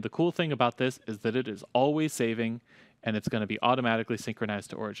 And the cool thing about this is that it is always saving, and it's going to be automatically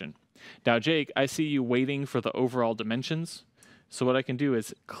synchronized to Origin. Now, Jake, I see you waiting for the overall dimensions. So what I can do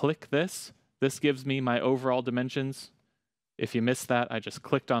is click this. This gives me my overall dimensions. If you missed that, I just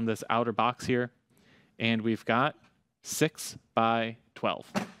clicked on this outer box here, and we've got 6 by 12.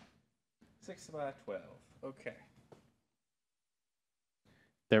 6 by 12. Okay.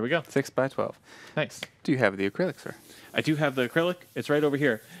 There we go. 6 by 12. Nice. Do you have the acrylic, sir? I do have the acrylic. It's right over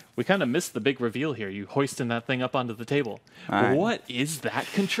here. We kind of missed the big reveal here. You hoisting that thing up onto the table. Right. What is that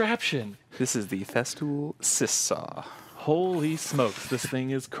contraption? This is the Festool Saw. Holy smokes, this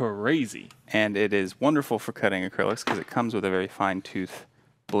thing is crazy. And it is wonderful for cutting acrylics because it comes with a very fine tooth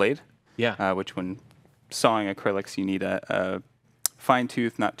blade. Yeah. Which when sawing acrylics, you need a fine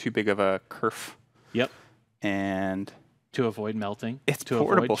tooth, not too big of a kerf. Yep. And to avoid melting. It's to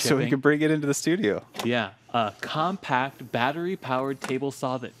portable, avoid so we chipping. can bring it into the studio. Yeah. A compact, battery-powered table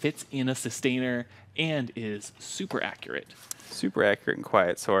saw that fits in a sustainer and is super accurate. Super accurate and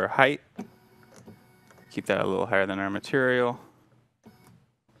quiet. So our height, keep that a little higher than our material.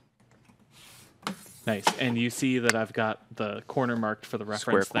 Nice. And you see that I've got the corner marked for the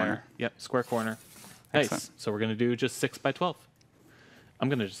reference Square corner. there. Yep, square corner. Nice. Excellent. So we're going to do just 6 by 12. I'm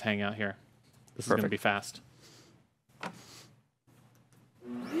going to just hang out here. This is going to Perfect. be fast.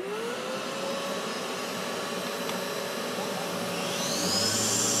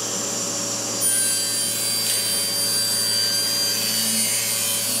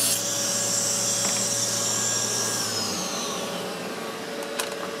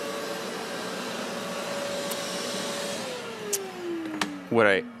 What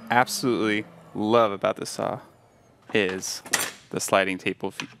I absolutely love about this saw is the sliding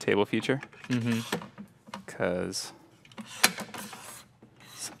table feature. Because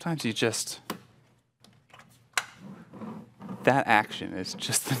sometimes you just... That action is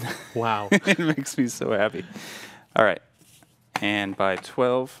just... Wow. It makes me so happy. All right. And by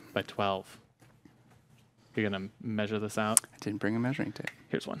 12... By 12. You're going to measure this out? I didn't bring a measuring tape.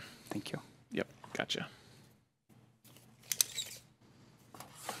 Here's one. Thank you. Yep, gotcha.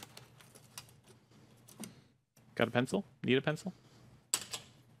 Got a pencil? Need a pencil?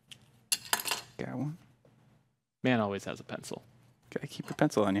 Got one. Man always has a pencil. Gotta keep your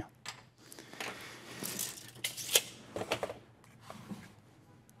pencil on you.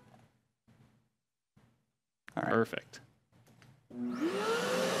 All right. Perfect.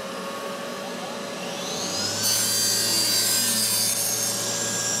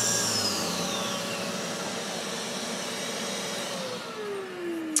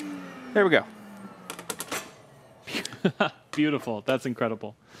 There we go. Beautiful. That's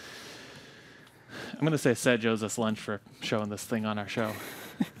incredible. I'm going to say Sed owes us lunch for showing this thing on our show.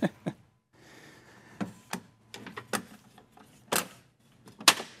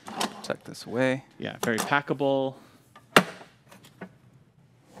 Tuck this away. Yeah, very packable.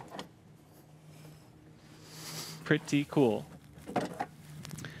 Pretty cool.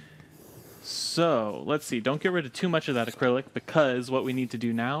 So let's see. Don't get rid of too much of that acrylic, because what we need to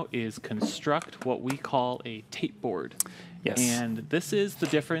do now is construct what we call a tape board. Yes. And this is the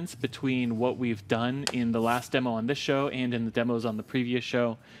difference between what we've done in the last demo on this show and in the demos on the previous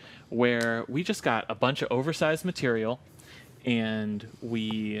show, where we just got a bunch of oversized material and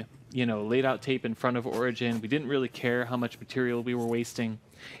we, laid out tape in front of Origin. We didn't really care how much material we were wasting.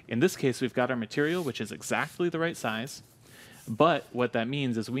 In this case, we've got our material, which is exactly the right size. But what that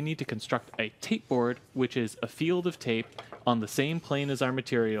means is we need to construct a tape board, which is a field of tape on the same plane as our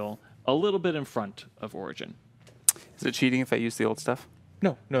material, a little bit in front of Origin. Is it cheating if I use the old stuff?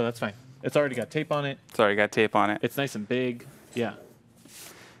 No, that's fine. It's already got tape on it. It's already got tape on it. It's nice and big. Yeah.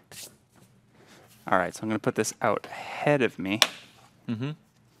 All right, so I'm going to put this out ahead of me. Mm-hmm.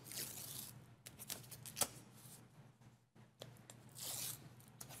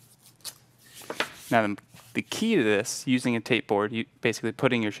 Now, the key to this, using a tape board, basically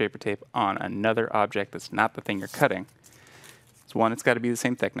putting your shaper tape on another object that's not the thing you're cutting, is one, it's got to be the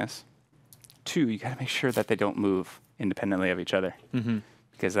same thickness. Two, you got to make sure that they don't move independently of each other,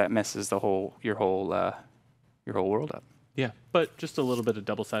 because that messes your whole world up. Yeah, but just a little bit of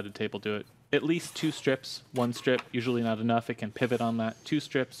double-sided tape will do it. At least 2 strips. 1 strip, usually not enough. It can pivot on that. 2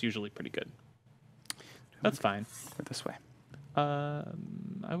 strips, usually pretty good. That's fine. Or this way.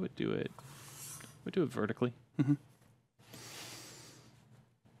 I would do it. Vertically.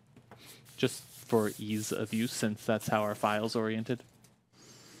 Just for ease of use, since that's how our file's oriented.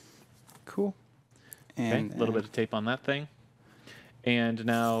 Cool. Okay, And a little bit of tape on that thing. And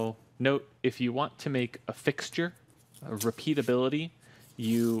now, note, if you want to make a fixture, a repeatability,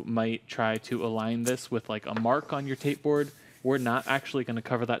 you might try to align this with like a mark on your tape board. We're not actually going to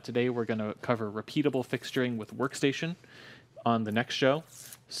cover that today. We're going to cover repeatable fixturing with Workstation on the next show.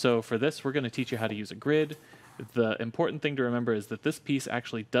 So for this, we're going to teach you how to use a grid. The important thing to remember is that this piece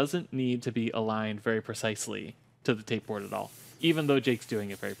actually doesn't need to be aligned very precisely to the tape board at all, even though Jake's doing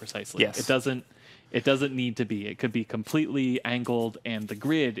it very precisely. Yes. It doesn't need to be. It could be completely angled, and the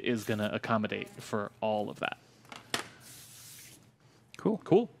grid is going to accommodate for all of that.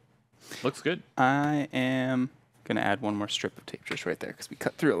 Cool. Looks good. I am going to add one more strip of tape just right there, because we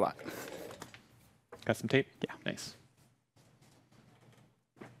cut through a lot. Got some tape? Yeah. Nice.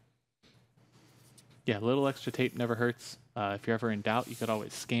 Yeah, a little extra tape never hurts. If you're ever in doubt, you could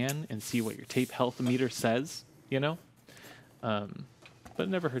always scan and see what your tape health meter says, But it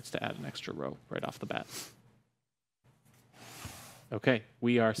never hurts to add an extra row right off the bat. Okay,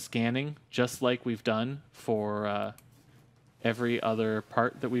 we are scanning just like we've done for every other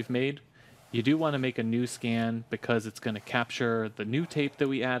part that we've made. You do want to make a new scan because it's going to capture the new tape that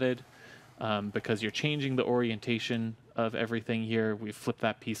we added, because you're changing the orientation of everything here. We've flipped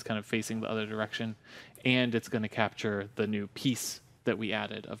that piece kind of facing the other direction, and it's going to capture the new piece that we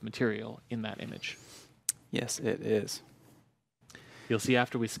added of material in that image. Yes, it is. You'll see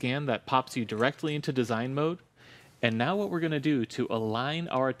after we scan, that pops you directly into design mode. And now what we're going to do to align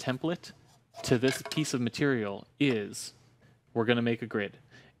our template to this piece of material is we're going to make a grid.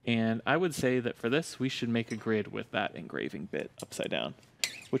 And I would say that for this, we should make a grid with that engraving bit upside down,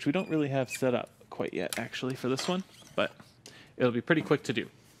 which we don't really have set up quite yet, actually, for this one, but it'll be pretty quick to do.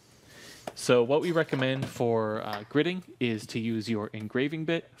 So what we recommend for gridding is to use your engraving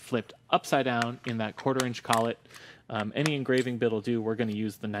bit flipped upside down in that 1/4 inch collet. Any engraving bit will do. We're going to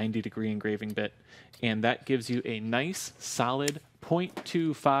use the 90-degree engraving bit, and that gives you a nice, solid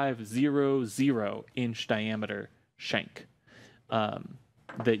 0.2500 inch diameter shank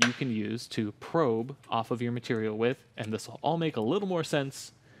that you can use to probe off of your material with, and this will all make a little more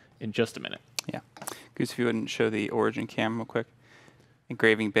sense in just a minute. Yeah. Goose, if you wouldn't show the Origin cam real quick.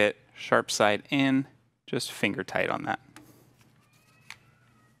 Engraving bit, sharp side in, just finger tight on that.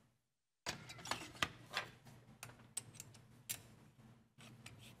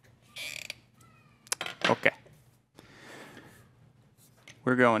 Okay.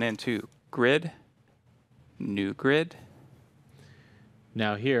 we're going into grid, new grid.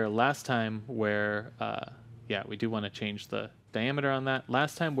 Now here, last time where, yeah, we do want to change the diameter on that.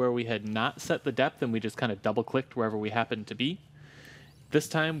 Last time where we had not set the depth and we just kind of double clicked wherever we happened to be. This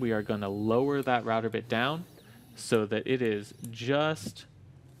time we are going to lower that router bit down so that it is just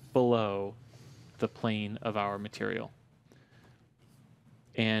below the plane of our material.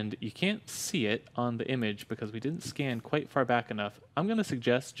 And you can't see it on the image because we didn't scan quite far back enough. I'm going to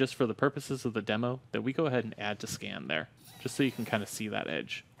suggest, just for the purposes of the demo, that we go ahead and add to scan there, just so you can kind of see that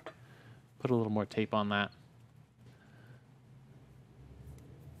edge. Put a little more tape on that.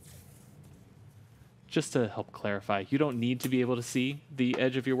 Just to help clarify, you don't need to be able to see the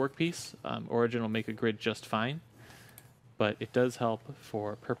edge of your workpiece. Origin will make a grid just fine, but it does help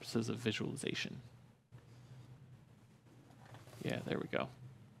for purposes of visualization. Yeah, there we go.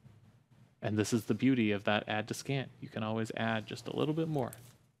 And this is the beauty of that add to scan. You can always add just a little bit more.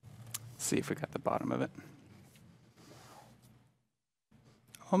 Let's see if we got the bottom of it.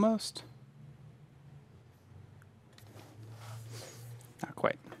 Almost. Not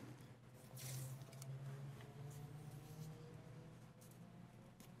quite.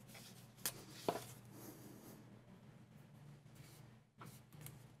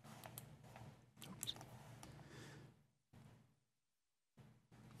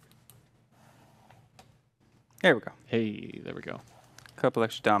 There we go. Hey, there we go. A couple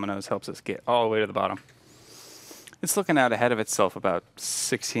extra dominoes helps us get all the way to the bottom. It's looking out ahead of itself about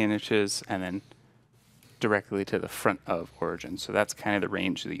 16 inches and then directly to the front of origin. So that's kind of the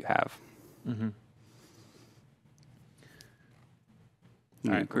range that you have. Mm-hmm.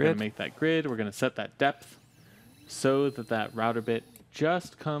 New All right, grid. we're going to make that grid. We're going to set that depth so that that router bit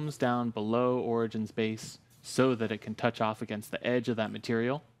just comes down below origin's base so that it can touch off against the edge of that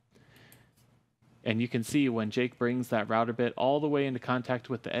material. And you can see when Jake brings that router bit all the way into contact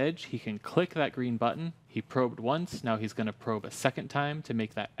with the edge, he can click that green button. He probed once. Now he's going to probe a second time to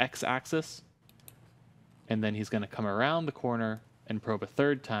make that x-axis. And then he's going to come around the corner and probe a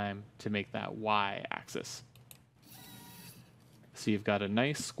third time to make that y-axis. So you've got a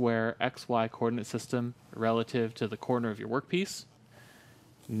nice square XY coordinate system relative to the corner of your workpiece.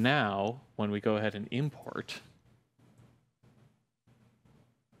 Now, when we go ahead and import,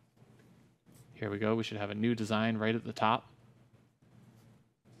 here we go, we should have a new design right at the top.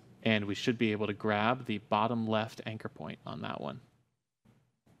 And we should be able to grab the bottom left anchor point on that one.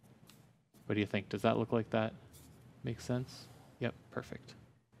 What do you think? Does that look like that? Makes sense? Yep, perfect.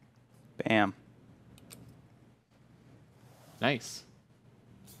 Bam. Nice.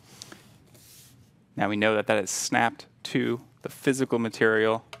 Now we know that that is snapped to the physical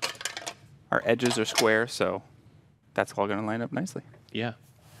material. Our edges are square, so that's all going to line up nicely. Yeah.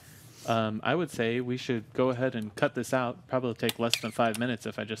 I would say we should go ahead and cut this out. Probably take less than 5 minutes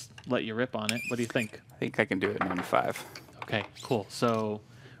if I just let you rip on it. What do you think? I think I can do it in 5. Okay, cool. So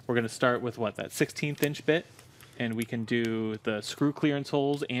we're going to start with what, that 16th inch bit, and we can do the screw clearance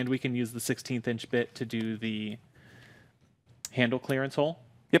holes, and we can use the 16th inch bit to do the handle clearance hole.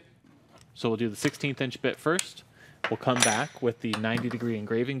 Yep. So we'll do the 16th inch bit first. We'll come back with the 90-degree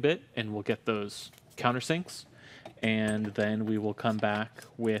engraving bit, and we'll get those countersinks. And then we will come back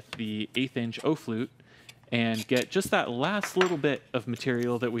with the 1/8 inch O-flute and get just that last little bit of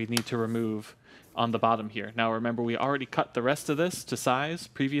material that we need to remove on the bottom here. Now remember, we already cut the rest of this to size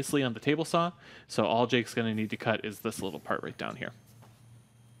previously on the table saw, so all Jake's going to need to cut is this little part right down here.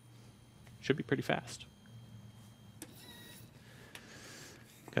 Should be pretty fast.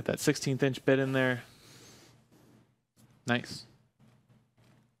 Got that 16th inch bit in there. Nice.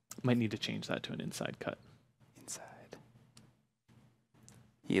 Might need to change that to an inside cut. Inside.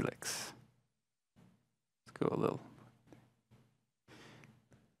 Helix. Let's go a little.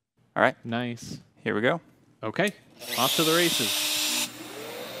 All right, Nice. here we go. Okay, off to the races.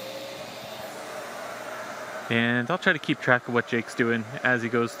 And I'll try to keep track of what Jake's doing as he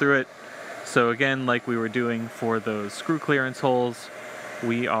goes through it. So again, like we were doing for those screw clearance holes,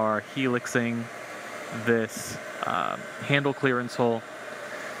 we are helixing this handle clearance hole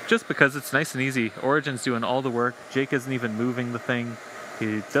just because it's nice and easy. Origin's doing all the work. Jake isn't even moving the thing.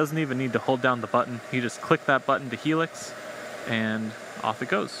 He doesn't even need to hold down the button. You just click that button to helix and off it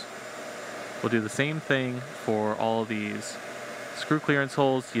goes. We'll do the same thing for all these screw clearance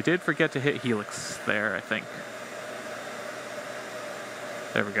holes. You did forget to hit helix there, I think.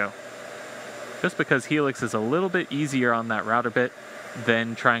 There we go. Just because helix is a little bit easier on that router bit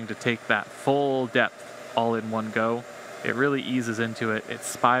than trying to take that full depth all in one go. It really eases into it. It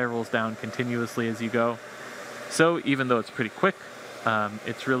spirals down continuously as you go. So even though it's pretty quick,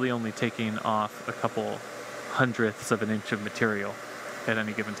 it's really only taking off a couple hundredths of an inch of material. at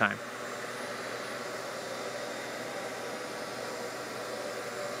any given time.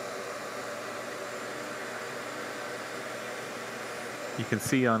 You can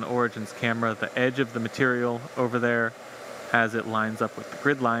see on Origin's camera the edge of the material over there as it lines up with the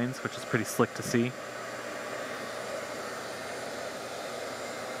grid lines, which is pretty slick to see.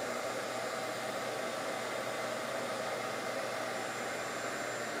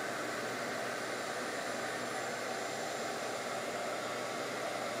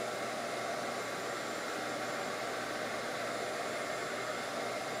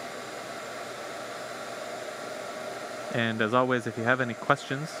 And as always, if you have any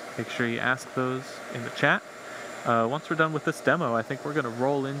questions, make sure you ask those in the chat. Once we're done with this demo, I think we're going to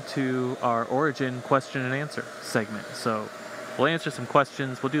roll into our Origin question and answer segment. So we'll answer some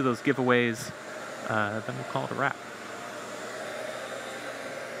questions, we'll do those giveaways, then we'll call it a wrap.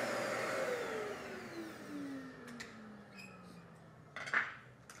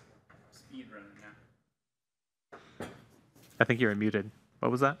 Speed running now. I think you're muted. What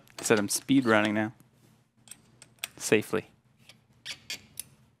was that? I said I'm speed running now. Safely.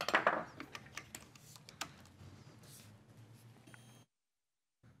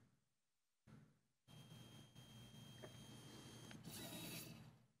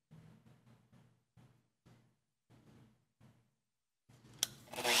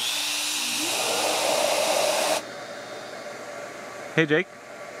 Hey Jake,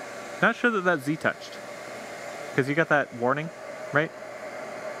 not sure that Z touched, because you got that warning, right?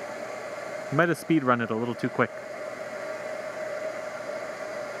 You might have speed run it a little too quick.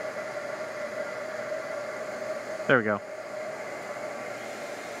 There we go.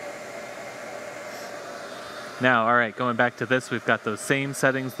 Now, all right, going back to this, we've got those same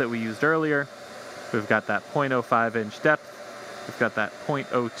settings that we used earlier. We've got that 0.05 inch depth. We've got that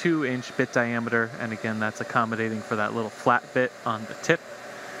 0.02 inch bit diameter, and again, that's accommodating for that little flat bit on the tip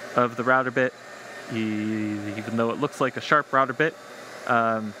of the router bit. Even though it looks like a sharp router bit,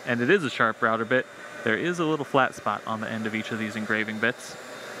 and it is a sharp router bit, there is a little flat spot on the end of each of these engraving bits.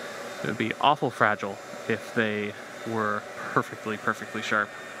 It would be awful fragile if they were perfectly sharp.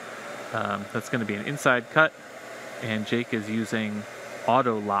 That's going to be an inside cut, and Jake is using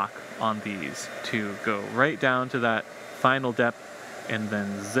auto lock on these to go right down to that final depth and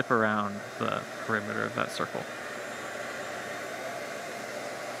then zip around the perimeter of that circle.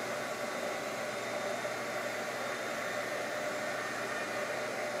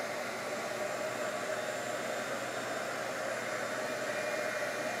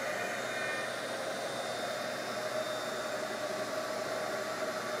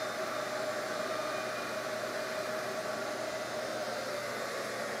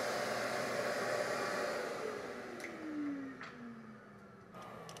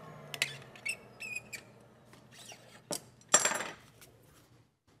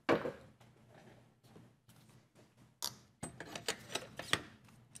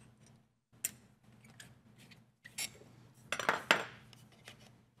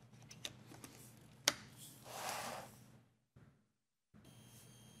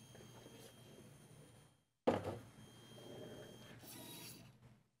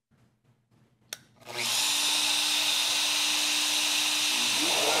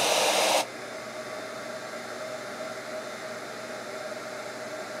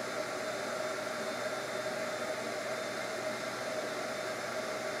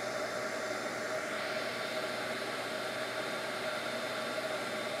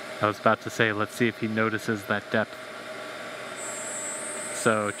 I was about to say, let's see if he notices that depth.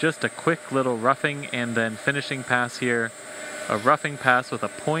 So just a quick little roughing and then finishing pass here. A roughing pass with a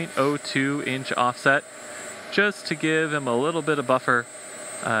 0.02 inch offset, just to give him a little bit of buffer,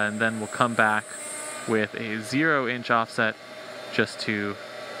 and then we'll come back with a 0 inch offset just to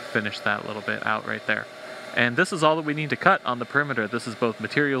finish that little bit out right there. And this is all that we need to cut on the perimeter. This is both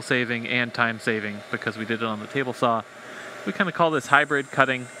material saving and time saving because we did it on the table saw. We kind of call this hybrid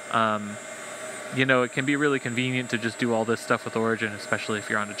cutting. You know, it can be really convenient to just do all this stuff with Origin, especially if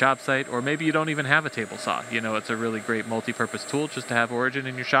you're on a job site, or maybe you don't even have a table saw. You know, it's a really great multi-purpose tool just to have Origin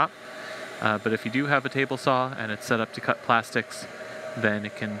in your shop. But if you do have a table saw and it's set up to cut plastics, then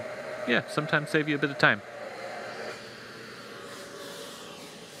it can, yeah, sometimes save you a bit of time.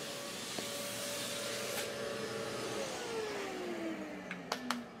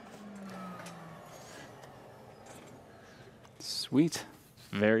 Sweet.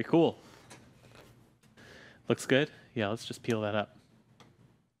 Very cool. Looks good? Yeah, let's just peel that up.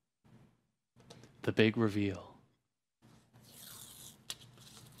 The big reveal.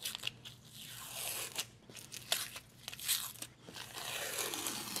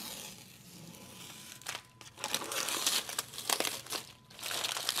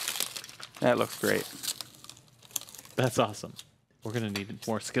 That looks great. That's awesome. We're going to need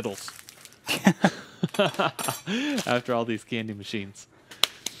more Skittles. After all these candy machines.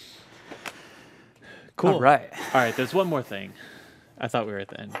 Cool. All right. All right, there's one more thing. I thought we were at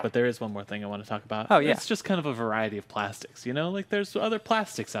the end, but there is one more thing I want to talk about. Oh, yeah. It's just kind of a variety of plastics, you know? Like, there's other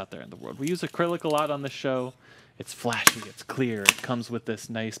plastics out there in the world. We use acrylic a lot on the show. It's flashy, it's clear, it comes with this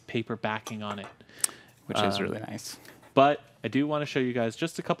nice paper backing on it. Which is really nice. But I do want to show you guys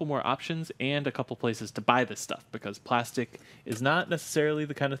just a couple more options and a couple places to buy this stuff, because plastic is not necessarily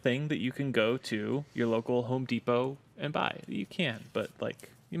the kind of thing that you can go to your local Home Depot and buy. You can, but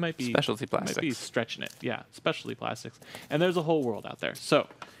like you might be Specialty you might be plastics. stretching it. Yeah, specialty plastics. And there's a whole world out there. So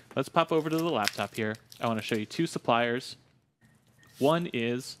let's pop over to the laptop here. I want to show you two suppliers. One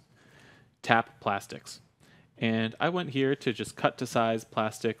is Tap Plastics. And I went here to just cut to size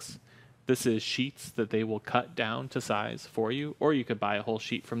plastics. This is sheets that they will cut down to size for you, or you could buy a whole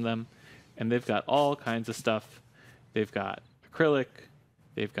sheet from them. And they've got all kinds of stuff. They've got acrylic,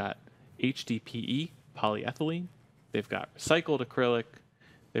 they've got HDPE, polyethylene, they've got recycled acrylic,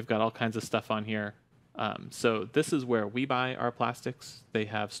 they've got all kinds of stuff on here. So this is where we buy our plastics. They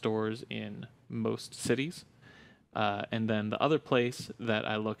have stores in most cities. And then the other place that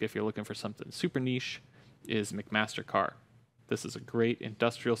I look, if you're looking for something super niche, is McMaster Carr. This is a great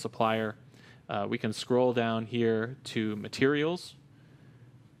industrial supplier. We can scroll down here to materials.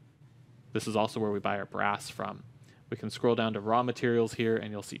 This is also where we buy our brass from. We can scroll down to raw materials here,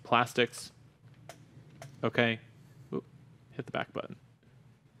 and you'll see plastics. Okay. Oop, hit the back button.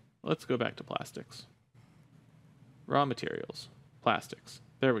 Let's go back to plastics. Raw materials, plastics.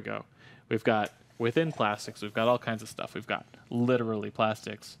 There we go. We've got, within plastics, we've got all kinds of stuff. We've got literally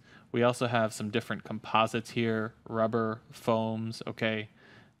plastics. We also have some different composites here, rubber, foams, okay.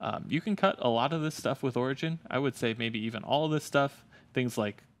 You can cut a lot of this stuff with Origin. I would say maybe even all of this stuff, things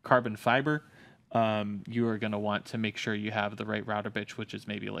like carbon fiber. You are going to want to make sure you have the right router bit, which is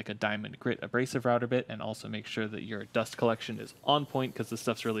maybe like a diamond grit abrasive router bit, and also make sure that your dust collection is on point, because this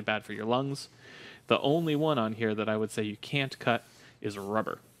stuff's really bad for your lungs. The only one on here that I would say you can't cut is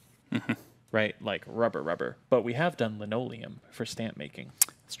rubber. Right? Like rubber. But we have done linoleum for stamp making.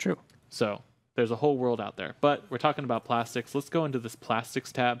 It's true. So there's a whole world out there. But we're talking about plastics. Let's go into this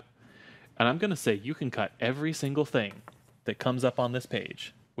plastics tab. And I'm going to say you can cut every single thing that comes up on this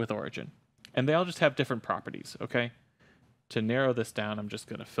page with Origin. And they all just have different properties, okay? To narrow this down, I'm just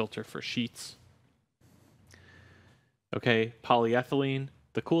going to filter for sheets. Okay, polyethylene.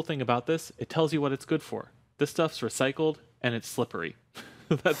 The cool thing about this, it tells you what it's good for. This stuff's recycled and it's slippery.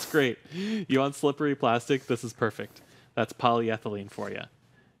 That's great. You want slippery plastic? This is perfect. That's polyethylene for you.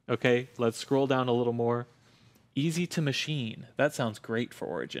 Okay, let's scroll down a little more. Easy to machine. That sounds great for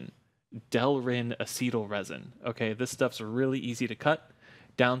Origin. Delrin acetyl resin. Okay, this stuff's really easy to cut.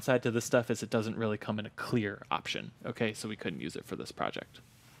 Downside to this stuff is it doesn't really come in a clear option. Okay, so we couldn't use it for this project.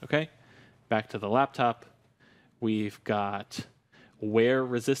 Okay, back to the laptop. We've got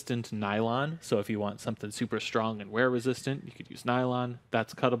wear-resistant nylon. So if you want something super strong and wear-resistant, you could use nylon.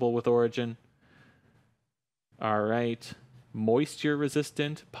 That's cuttable with Origin. All right.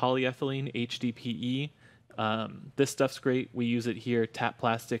 Moisture-resistant polyethylene HDPE. This stuff's great. We use it here. Tap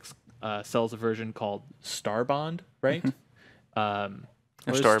Plastics sells a version called Starbond, right?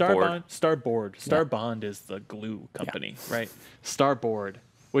 Or Starboard. Starboard. Starbond is the glue company, right? Starboard,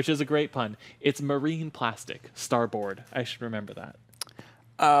 which is a great pun. It's marine plastic. Starboard. I should remember that.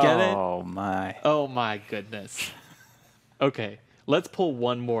 Get it? Oh, my. Oh, my goodness. Okay, let's pull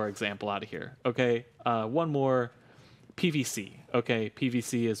one more example out of here. Okay, one more. PVC. Okay,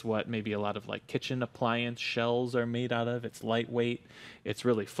 PVC is what maybe a lot of like kitchen appliance shells are made out of. It's lightweight. It's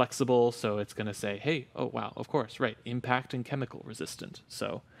really flexible, so it's going to say, hey, oh, wow, of course, right, impact and chemical resistant.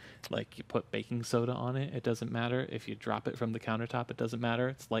 So like you put baking soda on it, it doesn't matter. If you drop it from the countertop, it doesn't matter.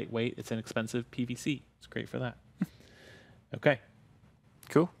 It's lightweight. It's inexpensive. PVC. It's great for that. Okay.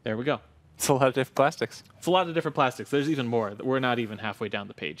 Cool. There we go. It's a lot of different plastics. It's a lot of different plastics. There's even more. We're not even halfway down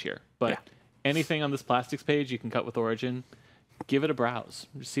the page here. But anything on this plastics page you can cut with Origin. Give it a browse.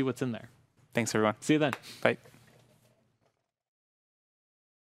 Just see what's in there. Thanks, everyone. See you then. Bye.